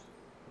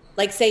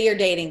 like, say you're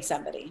dating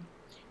somebody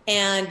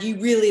and you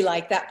really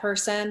like that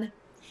person,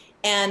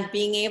 and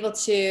being able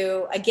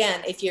to,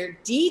 again, if you're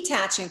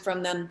detaching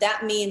from them,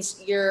 that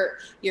means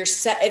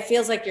it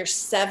feels like you're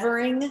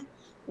severing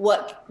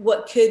what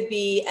could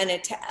be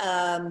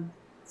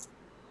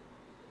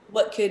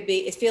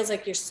it feels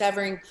like you're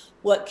severing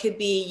what could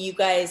be you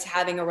guys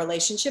having a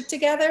relationship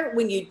together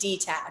when you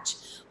detach.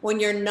 When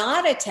you're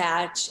not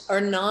attached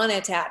or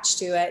non-attached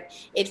to it,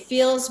 it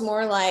feels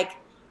more like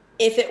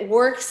if it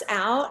works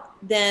out,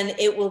 then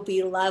it will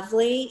be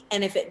lovely.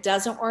 And if it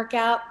doesn't work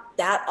out,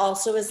 that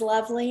also is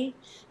lovely,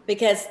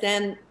 because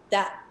then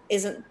that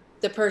isn't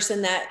the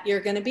person that you're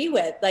going to be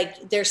with.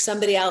 Like there's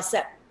somebody else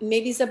that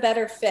maybe is a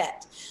better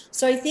fit.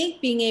 So I think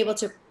being able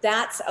to,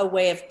 that's a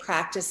way of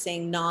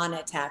practicing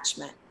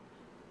non-attachment.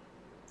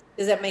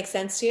 Does that make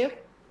sense to you?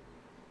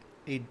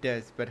 It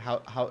does, but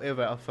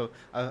however,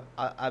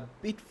 a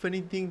bit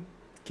funny thing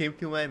came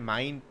to my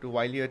mind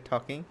while you were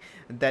talking.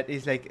 That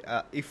is like,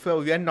 if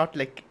we are not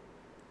like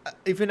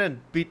even a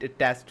bit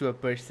attached to a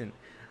person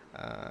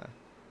uh,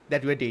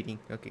 that we're dating.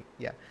 Okay,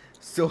 yeah.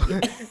 So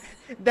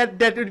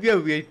that would be a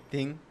weird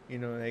thing,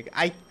 Like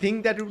I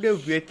think that would be a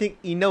weird thing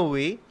in a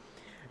way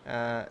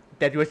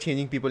that you are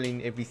changing people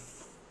in every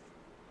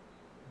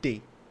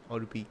day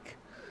or week.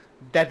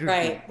 That would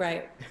be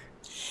Right.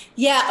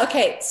 Yeah.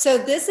 Okay. So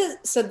this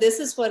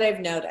is what I've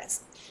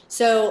noticed.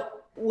 So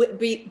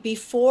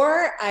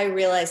before I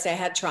realized I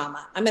had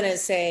trauma, I'm going to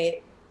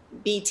say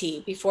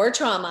BT, before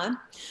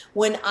trauma,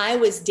 when I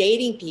was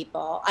dating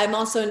people, I'm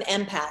also an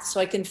empath,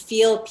 so I can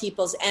feel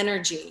people's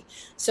energy.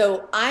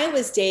 So I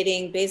was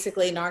dating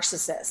basically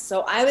narcissists.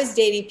 So I was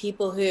dating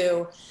people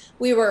who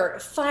we were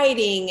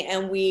fighting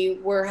and we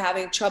were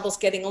having troubles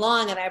getting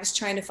along, and I was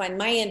trying to find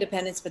my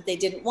independence, but they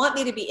didn't want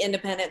me to be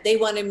independent. They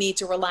wanted me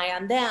to rely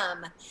on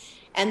them.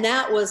 And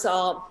that was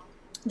all.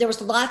 There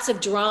was lots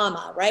of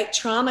drama, right?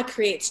 Trauma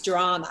creates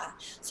drama.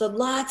 So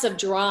lots of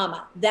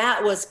drama.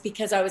 That was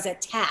because I was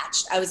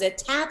attached. I was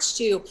attached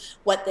to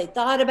what they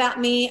thought about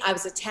me. I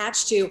was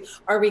attached to,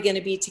 are we going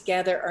to be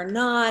together or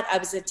not? I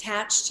was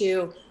attached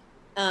to,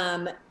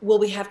 will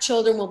we have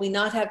children? Will we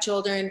not have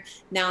children?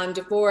 Now I'm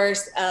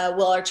divorced.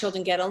 Will our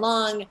children get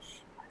along?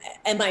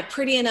 Am I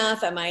pretty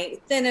enough? Am I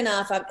thin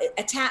enough? I'm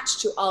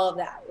attached to all of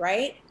that,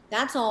 right?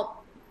 That's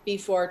all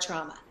before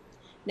trauma.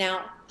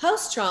 Now,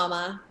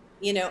 post-trauma,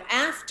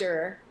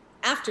 after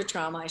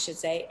trauma, I should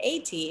say,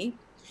 AT,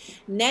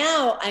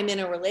 now I'm in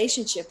a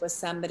relationship with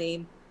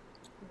somebody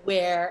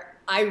where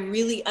I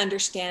really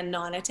understand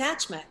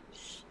non-attachment,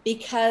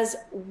 because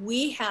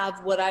we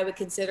have what I would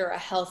consider a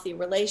healthy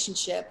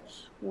relationship.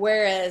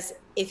 Whereas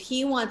if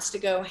he wants to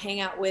go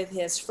hang out with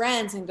his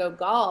friends and go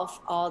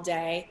golf all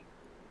day,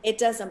 it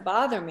doesn't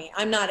bother me.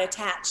 I'm not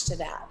attached to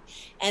that.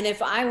 And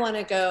if I want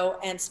to go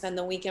and spend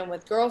the weekend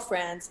with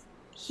girlfriends,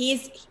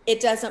 it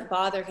doesn't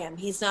bother him.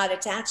 He's not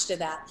attached to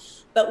that.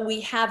 But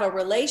we have a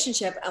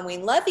relationship and we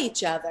love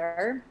each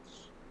other,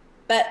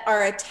 but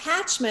our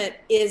attachment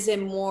is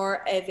in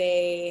more of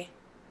a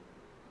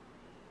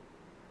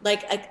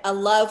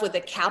love with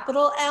a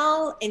capital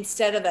L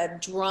instead of a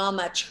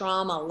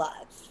trauma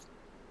love.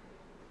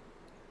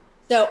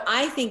 So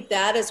I think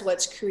that is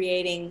what's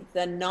creating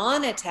the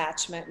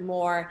non-attachment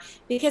more,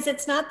 because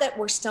it's not that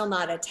we're still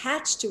not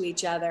attached to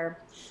each other,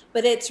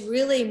 but it's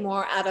really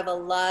more out of a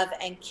love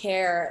and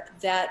care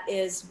that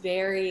is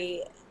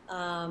very,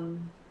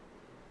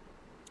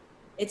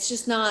 it's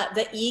just not,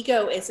 the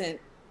ego isn't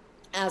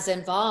as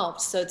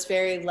involved. So it's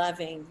very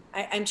loving.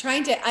 I'm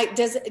trying to,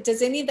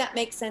 does any of that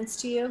make sense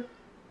to you?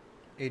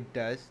 It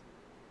does,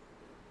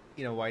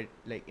 in a wide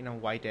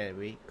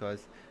way,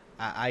 because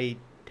I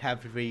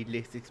have very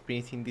less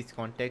experience in this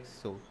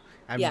context, so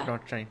I'm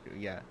not trying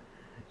to.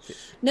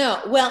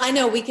 No, well, I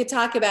know we could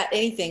talk about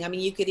anything. I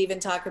mean, you could even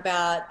talk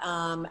about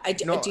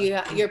do you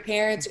your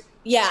parents?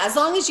 Yeah, as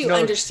long as you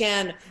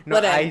understand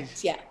what I.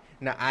 Yeah.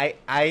 No, I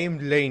am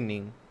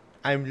learning.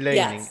 I'm learning,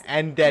 yes.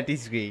 And that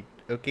is great.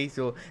 Okay,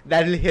 so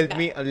that will help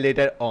me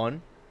later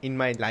on in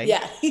my life.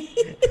 Yeah.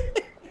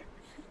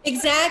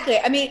 Exactly.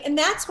 I mean, and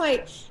that's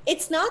why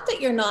it's not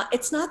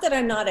that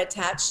I'm not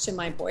attached to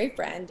my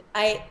boyfriend.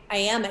 I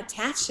am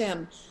attached to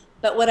him.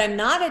 But what I'm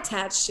not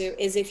attached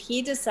to is if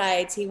he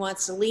decides he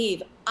wants to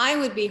leave, I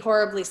would be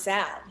horribly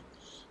sad.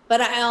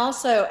 But I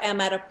also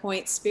am at a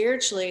point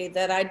spiritually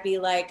that I'd be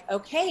like,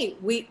 okay,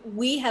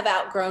 we have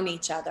outgrown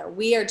each other.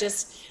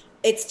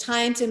 It's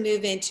time to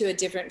move into a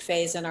different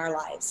phase in our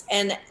lives.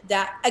 And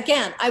that,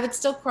 again, I would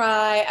still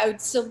cry. I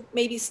would still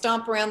maybe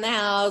stomp around the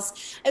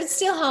house. I would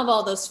still have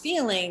all those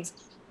feelings.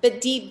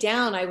 But deep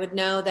down, I would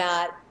know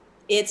that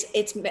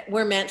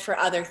we're meant for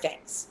other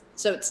things.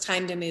 So it's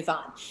time to move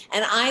on.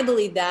 And I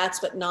believe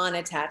that's what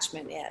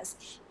non-attachment is.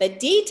 But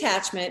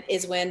detachment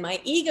is when my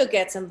ego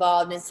gets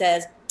involved and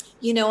says,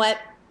 you know what?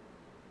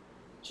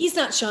 He's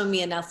not showing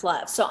me enough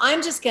love. So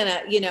I'm just going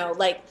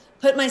to,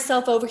 put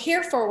myself over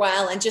here for a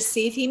while and just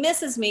see if he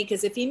misses me.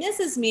 Because if he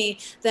misses me,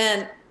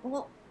 then,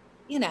 well,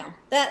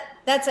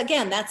 that's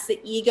the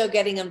ego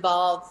getting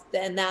involved.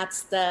 And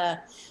that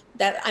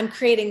I'm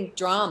creating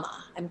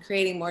drama. I'm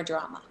creating more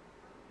drama.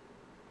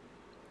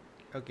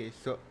 Okay,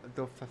 so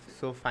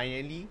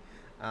finally,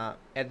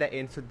 at the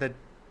end, so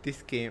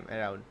this came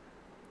around.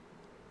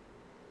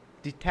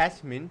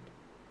 Detachment,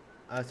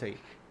 sorry,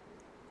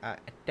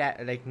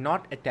 like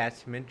not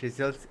attachment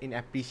results in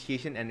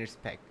appreciation and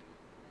respect.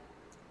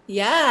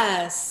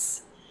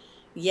 Yes.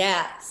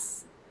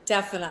 Yes.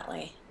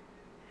 Definitely.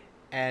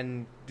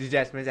 And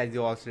detachment, as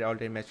you also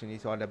already mentioned,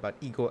 is all about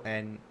ego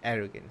and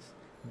arrogance.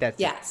 That's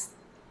it. Yes.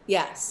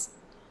 Yes.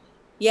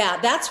 Yeah,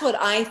 that's what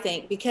I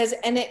think because,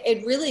 and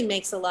it really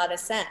makes a lot of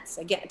sense.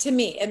 Again, to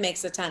me, it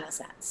makes a ton of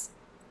sense.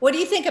 What do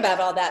you think about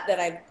all that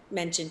I've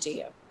mentioned to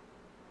you?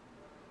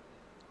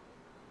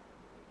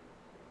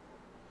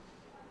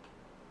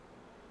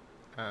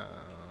 uh,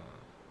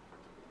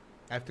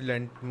 I have to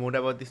learn more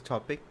about this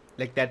topic.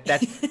 Like that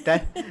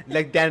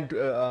like that.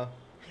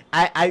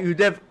 I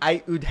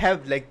would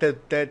have like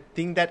the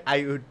thing that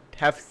I would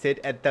have said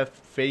at the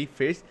very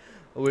first.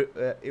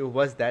 It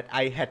was that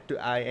I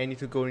need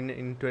to go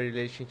into a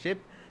relationship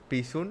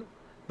pretty soon,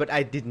 but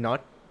I did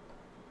not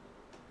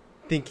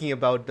thinking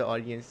about the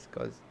audience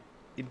because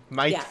it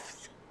Yeah.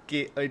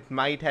 it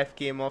might have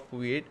came off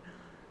weird,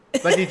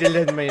 but it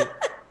doesn't matter.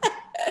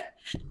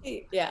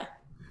 Yeah.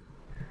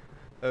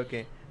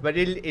 Okay, but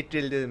it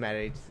really doesn't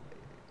matter.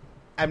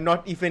 I'm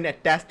not even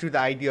attached to the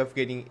idea of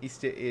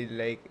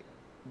like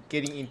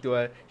getting into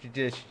a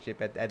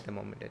relationship at the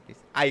moment. At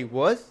least I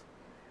was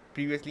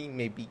previously,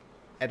 maybe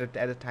at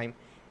a time.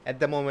 At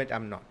the moment,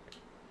 I'm not.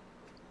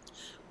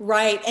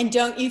 Right. And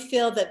don't you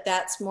feel that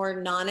that's more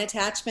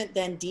non-attachment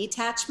than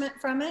detachment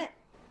from it?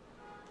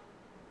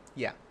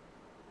 Yeah,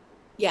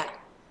 Yeah.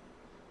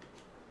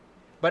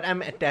 but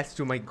I'm attached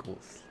to my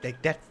goals.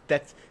 Like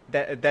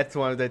that's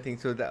one of the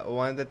things. So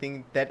one of the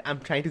things that I'm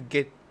trying to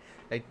get,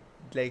 like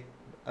like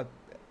uh,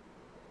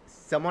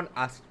 someone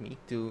asked me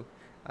to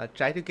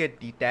try to get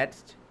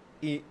detached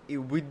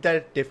with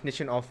the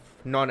definition of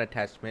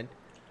non-attachment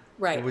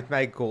Right. with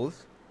my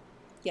goals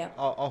Yeah.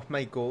 of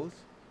my goals,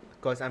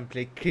 because I'm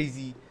like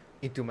crazy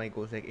into my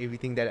goals, like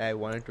everything that I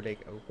wanted to like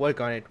work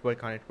on it.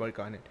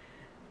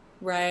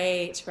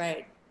 Right.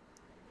 Right.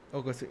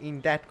 Okay, so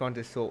in that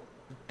context, so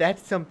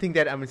that's something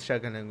that I'm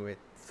struggling with.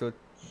 So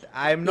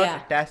I'm not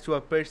Yeah. attached to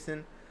a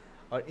person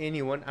or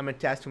anyone. I'm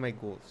attached to my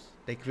goals,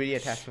 like really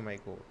attached to my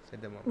goals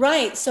at the moment.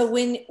 Right. So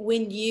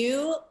when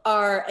you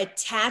are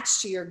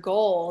attached to your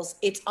goals,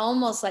 it's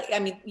almost like, I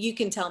mean, you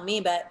can tell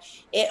me, but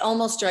it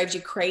almost drives you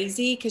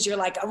crazy because you're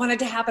like, I want it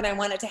to happen. I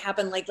want it to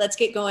happen. Like, let's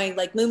get going.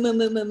 Like, move, move,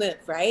 move, move, move.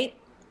 Right.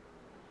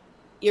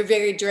 You're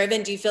very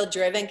driven. Do you feel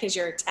driven because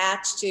you're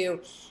attached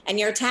to, and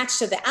you're attached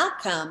to the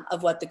outcome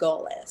of what the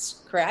goal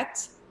is,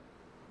 correct?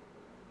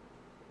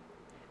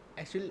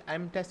 Actually,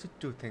 I'm attached to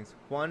two things.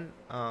 One,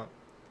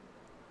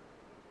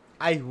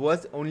 I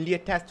was only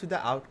attached to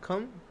the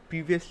outcome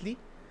previously.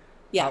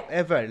 Yeah.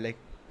 However, like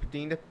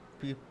during the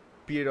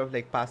period of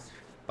like past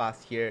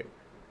year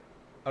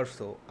or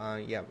so,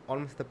 yeah,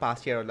 almost the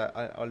past year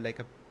or like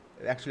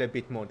actually a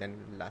bit more than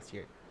last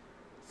year.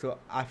 So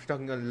after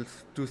talking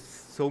to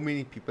so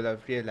many people,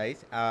 I've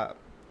realized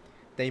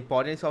the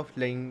importance of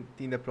learning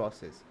in the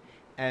process.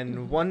 And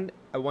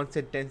Mm-hmm. one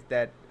sentence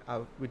that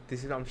with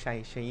this is on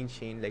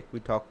Shane, like we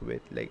talked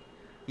with, like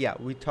yeah,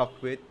 we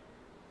talked with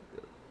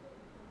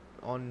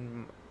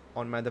on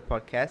my other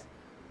podcast.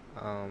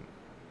 Um,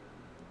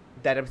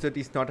 that episode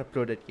is not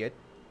uploaded yet.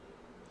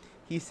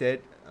 He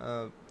said,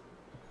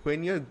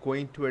 when you're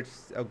going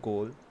towards a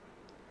goal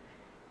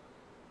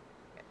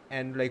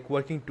and like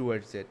working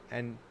towards it,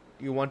 and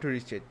you want to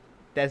reach it,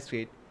 that's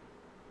great.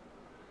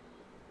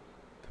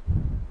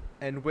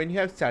 And when you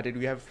have started,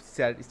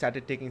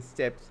 started taking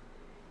steps,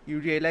 you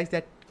realize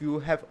that you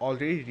have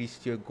already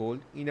reached your goal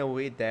in a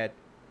way that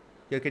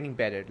you're getting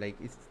better. Like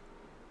it's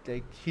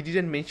like he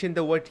didn't mention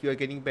the word you're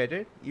getting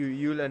better.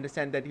 You'll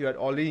understand that you are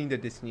already in the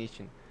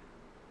destination.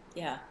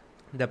 Yeah.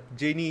 The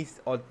journey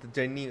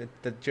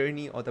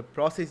or the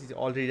process is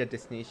already the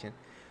destination.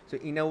 So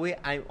in a way,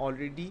 I'm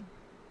already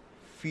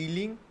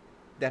feeling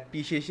the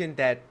appreciation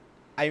that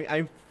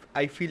I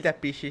I feel the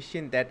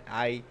appreciation that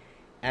I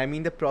am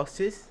in the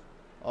process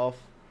of,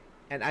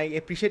 and I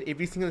appreciate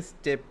every single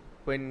step,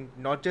 when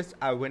not just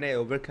when I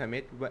overcome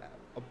it,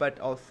 but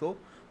also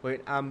when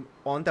I'm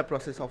on the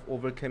process of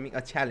overcoming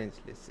a challenge.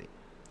 Let's say this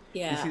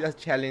Yeah. is a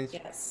challenge,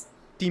 Yes.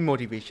 team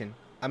motivation,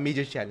 a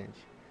major challenge.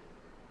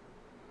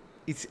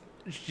 It's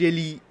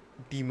really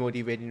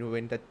demotivating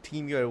when the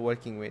team you are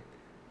working with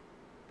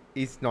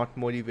is not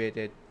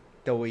motivated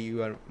the way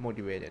you are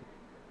motivated.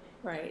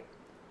 Right.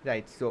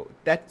 Right. So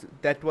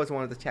that was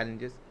one of the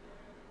challenges.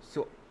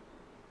 So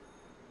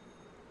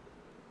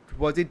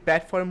was it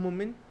bad for a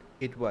moment?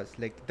 It was,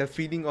 like the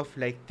feeling of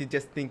like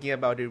just thinking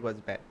about it was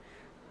bad.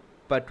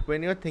 But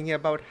when you're thinking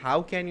about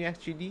how can you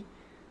actually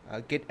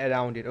get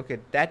around it, okay,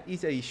 that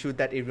is a issue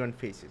that everyone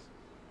faces.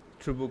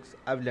 Through books,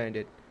 I've learned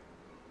it.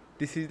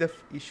 This is the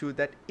issue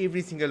that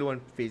every single one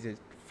faces,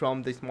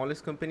 from the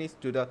smallest companies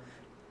to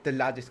the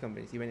largest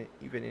companies, even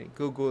in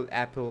Google,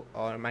 Apple,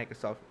 or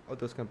Microsoft, or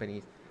those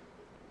companies,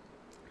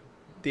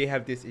 they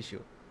have this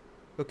issue.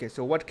 Okay,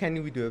 so what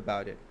can we do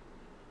about it?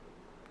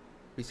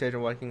 We started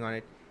working on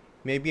it.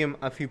 Maybe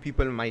a few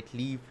people might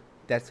leave.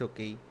 That's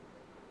okay.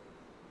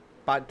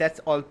 but that's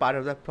all part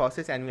of the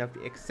process, and we have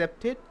to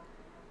accept it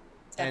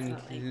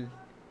Definitely.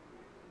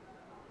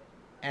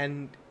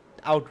 and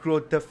outgrow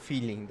the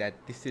feeling that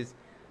this is,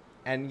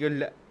 and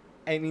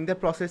and in the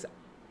process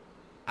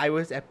I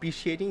was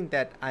appreciating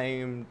that I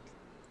am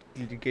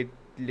get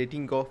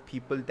letting go of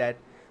people that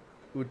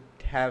would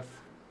have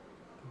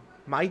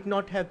might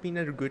not have been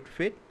a good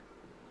fit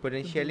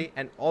potentially,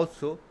 and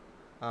also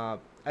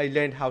I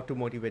learned how to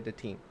motivate the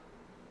team.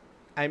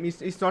 I mean,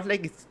 it's not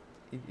like it,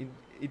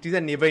 it is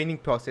a never-ending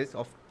process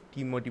of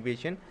team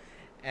motivation,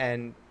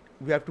 and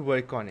we have to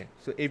work on it.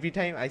 So every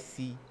time I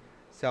see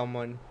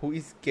someone who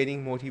is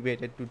getting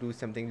motivated to do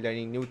something,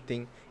 learning new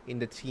thing in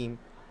the team,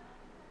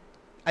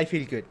 I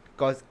feel good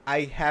because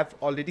I have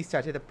already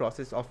started the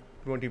process of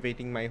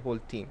motivating my whole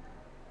team.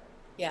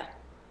 Yeah.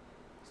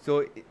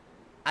 So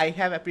I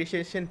have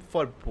appreciation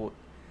for both,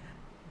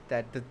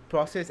 that the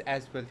process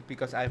as well,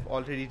 because I've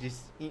already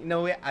in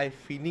a way I'm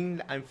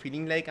feeling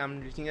like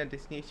I'm reaching a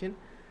destination.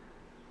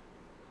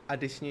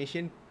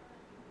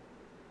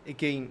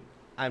 Again,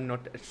 I'm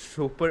not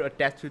super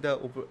attached to the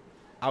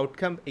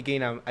outcome.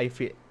 Again, I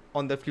feel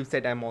on the flip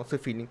side I'm also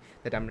feeling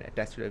that I'm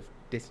attached to the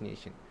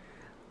destination.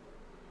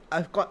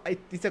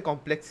 It's a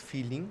complex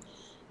feeling,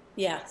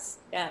 Yes.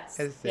 Yes.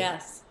 as I said.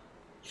 Yes.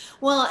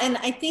 Well, and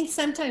I think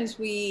sometimes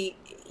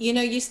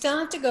you still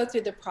have to go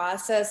through the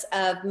process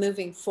of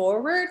moving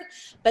forward,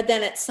 but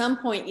then at some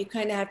point you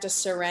kind of have to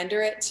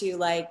surrender it to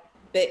like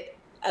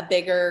a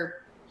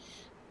bigger,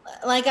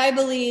 like I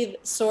believe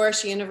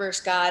source,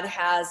 universe, God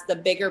has the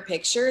bigger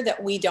picture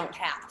that we don't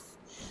have.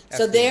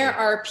 So there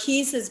Absolutely. are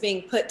pieces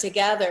being put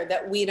together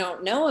that we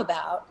don't know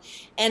about.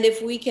 And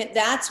if we can,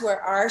 that's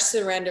where our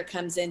surrender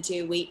comes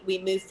into.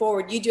 We move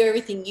forward. You do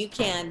everything you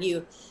can.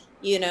 You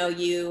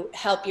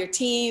help your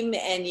team,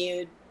 and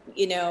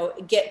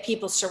get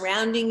people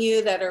surrounding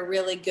you that are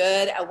really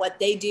good at what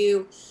they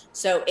do.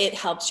 So it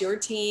helps your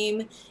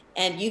team,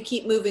 and you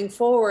keep moving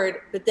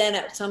forward. But then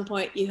at some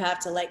point you have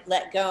to like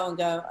let go and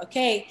go,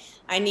 okay,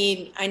 I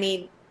need,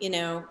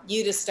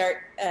 you to start,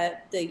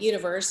 the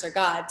universe or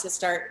God to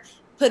start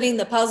putting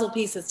the puzzle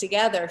pieces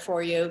together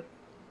for you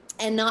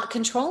and not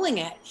controlling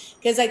it.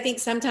 Because I think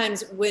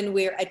sometimes when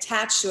we're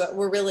attached to it,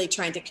 we're really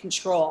trying to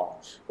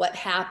control what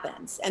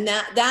happens. And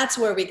that's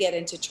where we get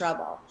into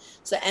trouble.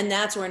 So, and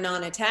that's where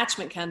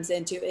non-attachment comes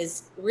into,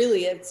 is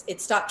really it's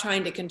stop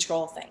trying to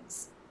control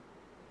things.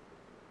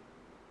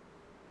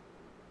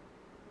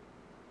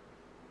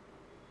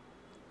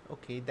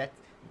 Okay,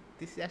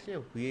 this is actually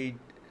a weird.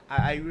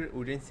 I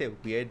wouldn't say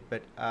weird,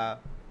 but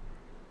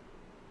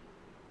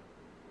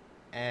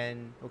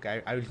and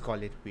okay, I will call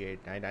it weird.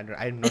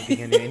 I'm not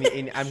getting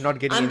any I'm not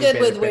getting I'm any good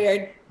better. with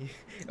weird.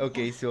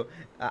 Okay, so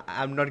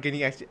I'm not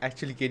getting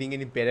actually getting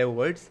any better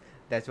words.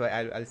 That's why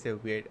I'll say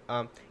weird.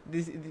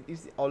 This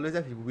is always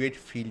a weird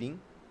feeling,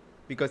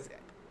 because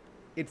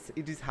it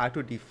is hard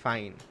to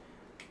define.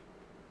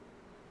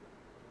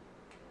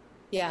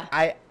 Yeah.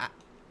 I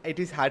it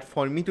is hard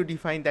for me to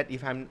define that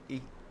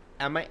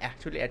am I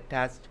actually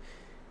attached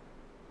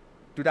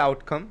to the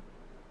outcome,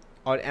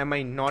 or am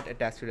I not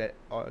attached to that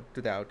or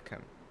to the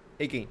outcome?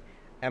 Again,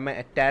 am I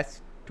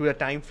attached to the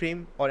time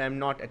frame, or am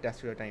not attached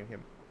to the time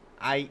frame?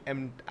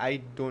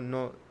 I don't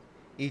know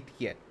it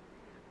yet,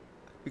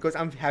 because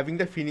I'm having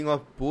the feeling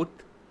of both.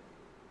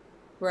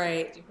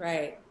 Right.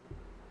 Right.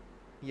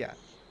 Yeah.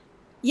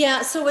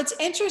 Yeah. So what's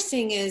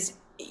interesting is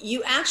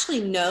you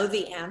actually know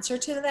the answer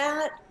to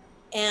that,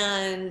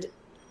 and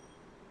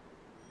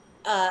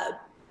uh,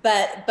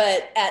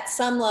 but at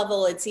some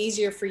level it's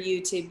easier for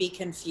you to be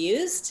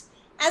confused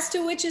as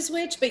to which is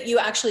which, but you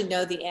actually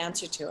know the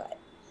answer to it.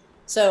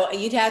 So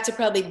you'd have to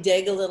probably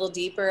dig a little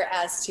deeper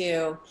as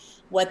to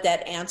what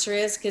that answer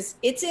is, because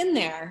it's in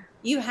there.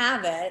 You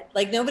have it.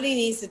 Like nobody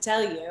needs to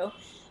tell you,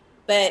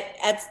 but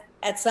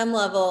at some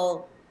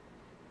level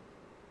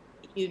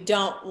you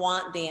don't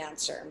want the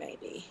answer,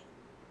 maybe.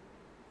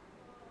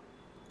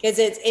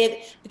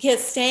 Because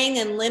staying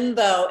in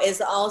limbo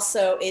is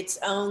also its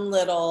own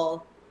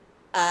little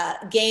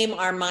game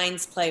our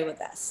minds play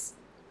with us.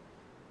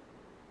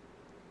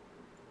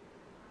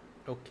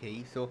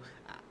 Okay. So,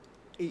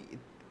 i-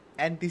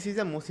 and this is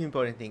the most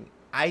important thing.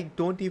 I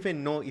don't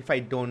even know if I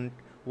don't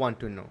want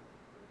to know.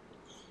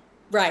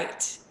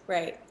 Right.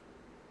 Right.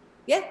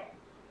 Yeah.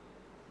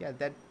 Yeah.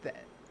 That.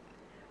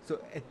 So,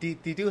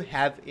 did you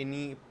have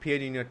any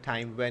period in your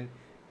time when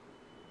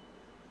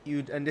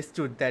you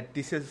understood that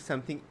this is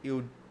something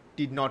you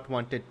did not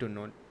wanted to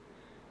know?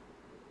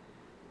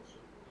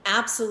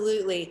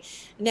 Absolutely.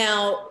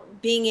 Now,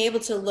 being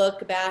able to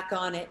look back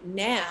on it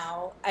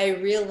now, I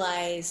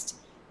realized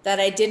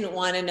that I didn't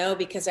want to know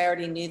because I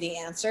already knew the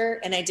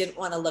answer, and I didn't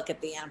want to look at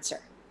the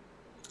answer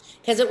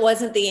because it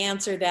wasn't the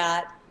answer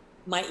that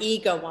my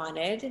ego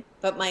wanted,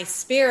 but my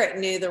spirit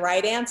knew the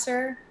right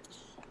answer.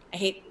 I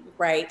hate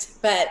right,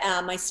 but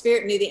my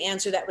spirit knew the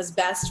answer that was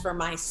best for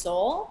my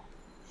soul.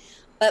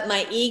 But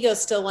my ego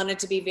still wanted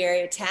to be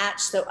very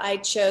attached. So I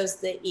chose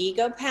the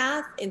ego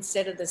path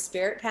instead of the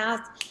spirit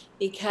path,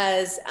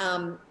 because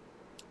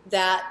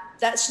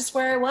that's just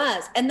where I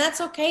was. And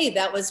that's okay.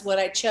 That was what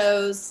I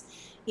chose.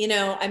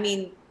 I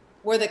mean,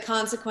 Were the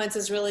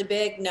consequences really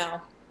big?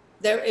 No,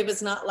 it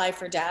was not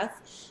life or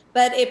death,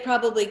 but it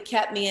probably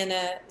kept me in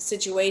a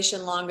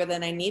situation longer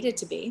than I needed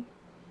to be.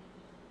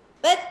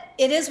 But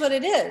it is what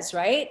it is,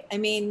 right? I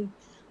mean,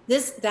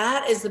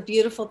 that is the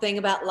beautiful thing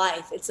about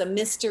life. It's a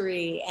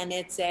mystery, and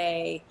it's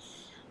you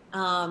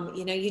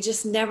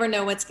just never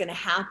know what's going to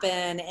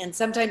happen. And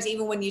sometimes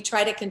even when you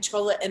try to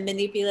control it and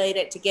manipulate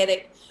it to get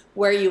it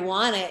where you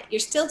want it, you're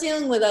still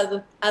dealing with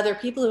other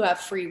people who have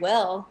free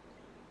will.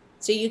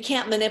 So you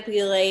can't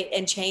manipulate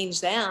and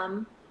change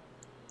them.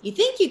 You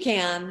think you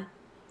can,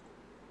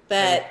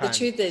 but the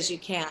truth is you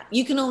can't.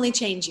 You can only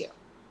change you.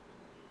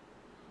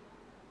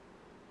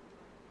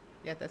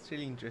 Yeah, that's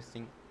really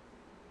interesting.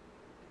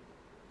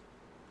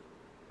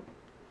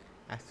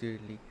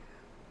 Absolutely.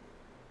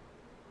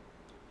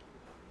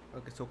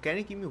 Okay, so can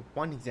you give me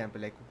one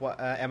example, like what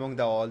among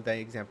all the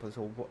examples?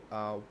 So,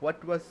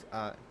 what was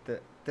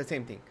the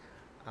same thing?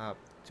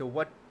 So,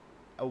 what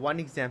one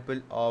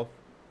example of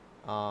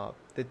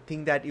the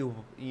thing that you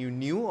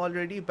knew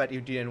already, but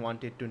you didn't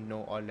want it to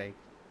know, or like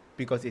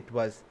because it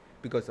was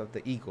because of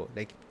the ego,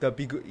 like the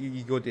big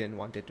ego didn't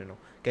want it to know.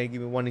 Can you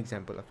give me one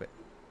example of it?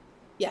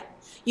 Yeah,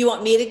 you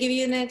want me to give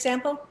you an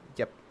example?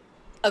 Yep.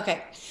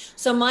 Okay,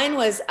 so mine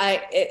was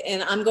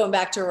and I'm going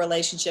back to a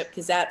relationship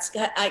because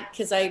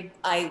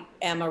I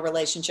am a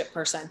relationship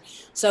person.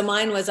 So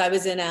mine was I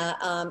was in a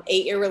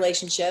 8-year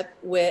relationship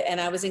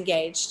and I was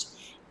engaged,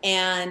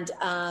 and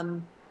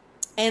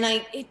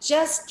it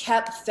just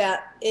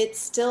it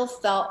still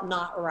felt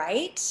not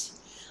right,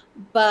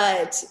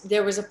 but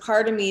there was a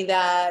part of me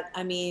that,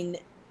 I mean,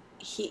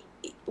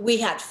 we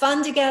had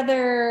fun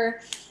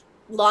together.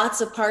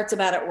 Lots of parts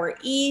about it were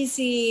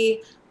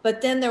easy.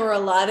 But then there were a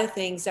lot of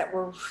things that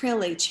were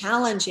really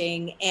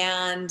challenging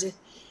and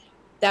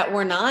that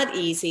were not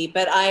easy.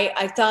 But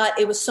I thought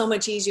it was so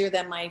much easier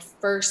than my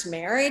first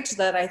marriage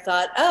that I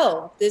thought,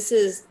 oh, this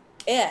is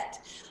it.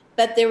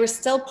 But there was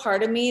still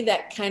part of me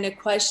that kind of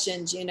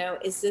questioned,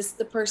 is this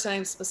the person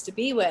I'm supposed to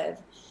be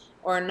with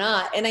or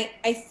not? And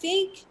I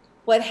think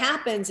what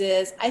happens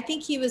is I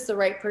think he was the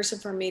right person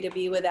for me to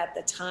be with at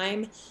the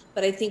time,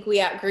 but I think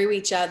we outgrew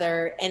each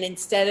other. And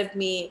instead of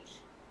me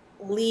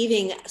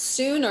leaving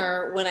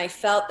sooner when I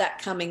felt that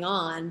coming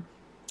on,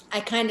 I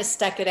kind of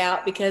stuck it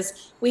out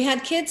because we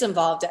had kids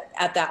involved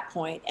at that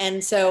point.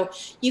 And so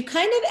you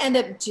kind of end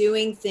up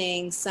doing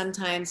things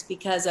sometimes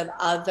because of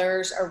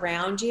others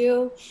around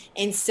you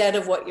instead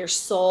of what your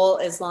soul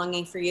is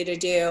longing for you to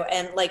do.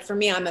 And like for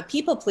me, I'm a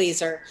people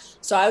pleaser.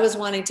 So I was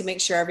wanting to make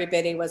sure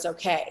everybody was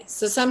okay.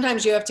 So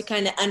sometimes you have to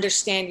kind of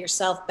understand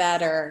yourself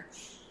better.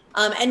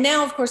 And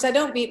now, of course, I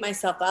don't beat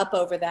myself up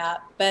over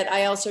that, but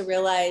I also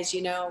realize,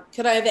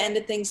 could I have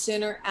ended things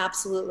sooner?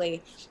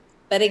 Absolutely.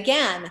 But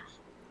again,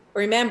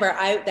 remember,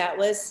 that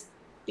was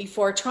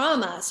before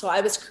trauma. So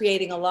I was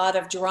creating a lot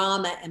of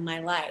drama in my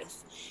life,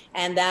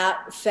 and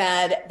that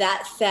fed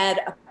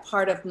a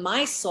part of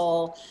my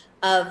soul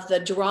of the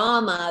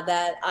drama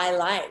that I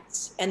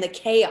liked and the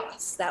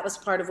chaos. That was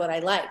part of what I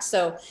liked.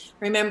 So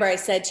remember, I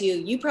said to you,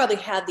 you probably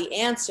have the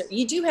answer.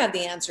 You do have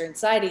the answer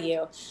inside of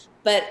you.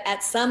 But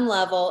at some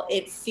level,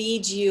 it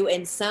feeds you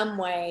in some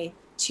way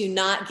to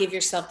not give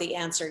yourself the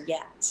answer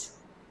yet.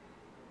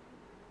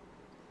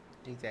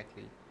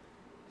 Exactly.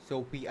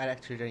 So we are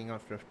actually running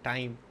out of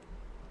time.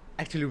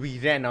 Actually, we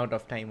ran out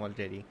of time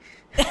already.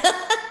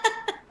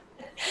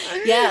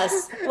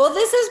 Yes. Well,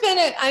 this has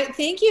been I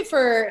thank you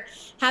for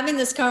having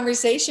this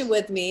conversation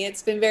with me.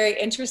 It's been very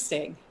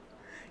interesting.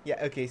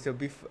 Yeah. Okay. So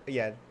it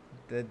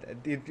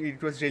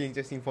was really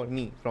interesting for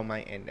me from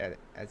my end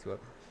as well.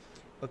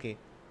 Okay.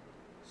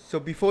 So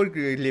before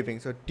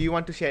leaving, so do you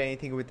want to share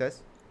anything with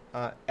us,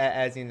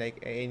 as in like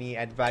any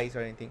advice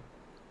or anything?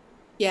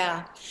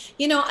 Yeah.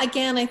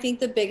 Again, I think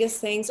the biggest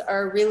things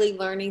are really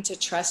learning to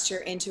trust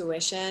your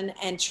intuition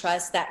and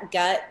trust that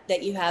gut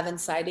that you have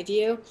inside of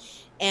you.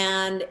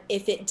 And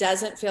if it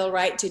doesn't feel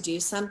right to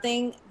do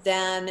something,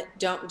 then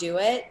don't do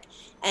it.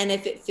 And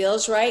if it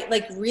feels right,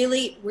 like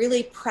really,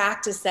 really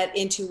practice that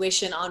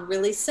intuition on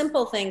really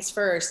simple things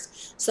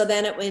first. So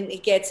then when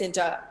it gets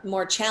into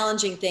more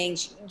challenging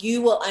things,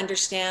 you will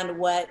understand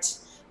what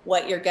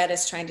your gut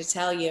is trying to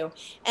tell you.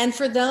 And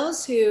for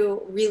those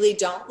who really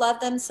don't love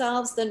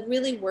themselves, then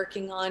really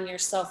working on your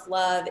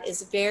self-love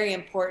is very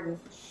important.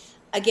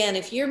 Again,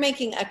 if you're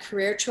making a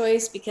career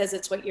choice because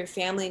it's what your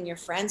family and your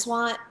friends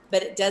want,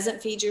 but it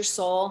doesn't feed your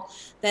soul,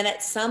 then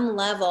at some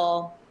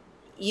level,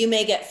 you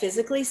may get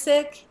physically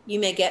sick, you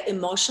may get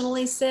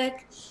emotionally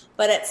sick,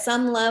 but at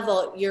some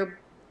level,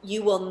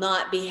 you will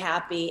not be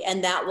happy,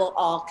 and that will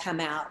all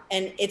come out.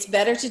 And it's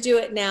better to do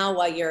it now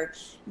while you're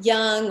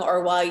young,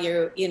 or while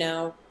you're,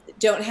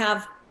 don't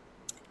have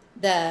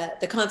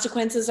the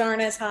consequences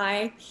aren't as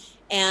high,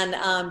 and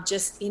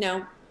just,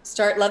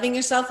 start loving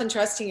yourself and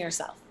trusting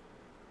yourself.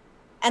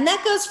 And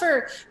that goes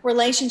for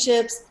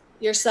relationships,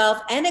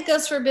 yourself, and it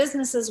goes for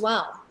business as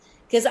well.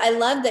 Because I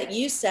love that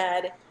you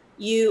said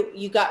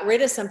you got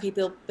rid of some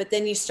people, but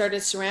then you started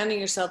surrounding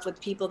yourself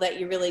with people that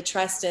you really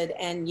trusted,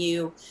 and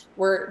you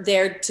were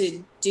there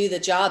to do the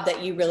job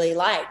that you really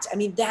liked. I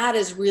mean, that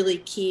is really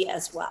key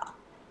as well.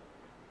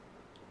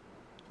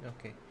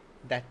 Okay,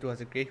 that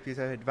was a great piece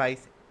of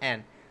advice.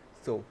 And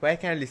so, where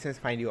can our listeners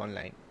find you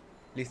online?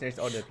 Listeners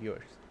or the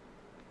viewers?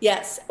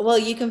 Yes. Well,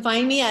 you can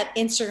find me at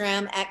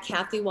Instagram at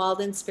Kathy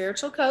Walden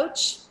Spiritual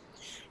Coach,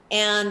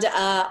 and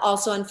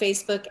also on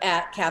Facebook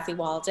at Kathy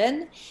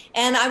Walden.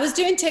 And I was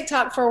doing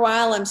TikTok for a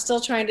while. I'm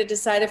still trying to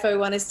decide if I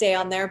want to stay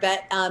on there,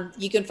 but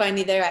you can find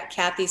me there at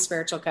Kathy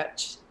Spiritual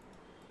Coach.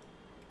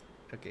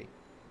 Okay,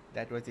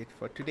 that was it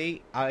for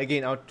today.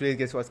 Again, our today's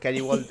guest was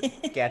Kathy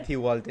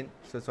Walden.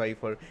 So sorry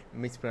for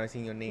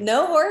mispronouncing your name.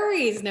 No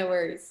worries, no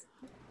worries.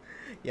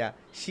 Yeah,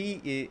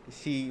 she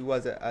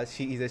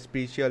is a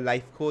spiritual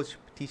life coach,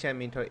 teacher,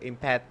 mentor,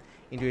 empath,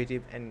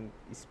 intuitive, and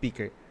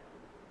speaker.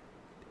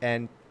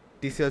 And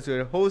this is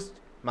your host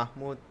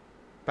Mahmoud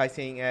by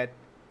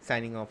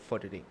signing off for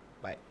today.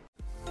 Bye.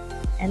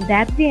 And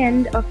that's the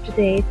end of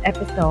today's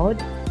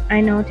episode. I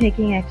know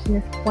taking action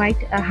is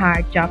quite a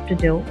hard job to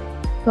do,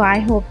 so I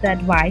hope the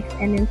advice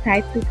and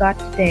insights we got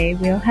today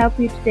will help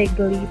you to take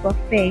the leap of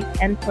faith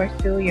and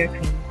pursue your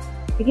dreams.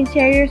 You can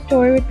share your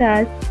story with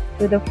us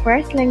through the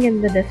first link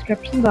in the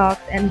description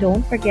box, and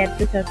don't forget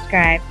to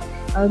subscribe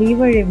and leave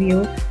a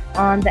review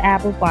on the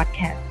Apple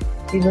Podcast.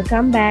 We will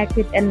come back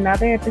with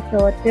another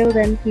episode. Till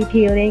then, keep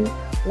healing,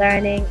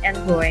 learning, and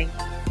growing.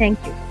 Thank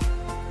you.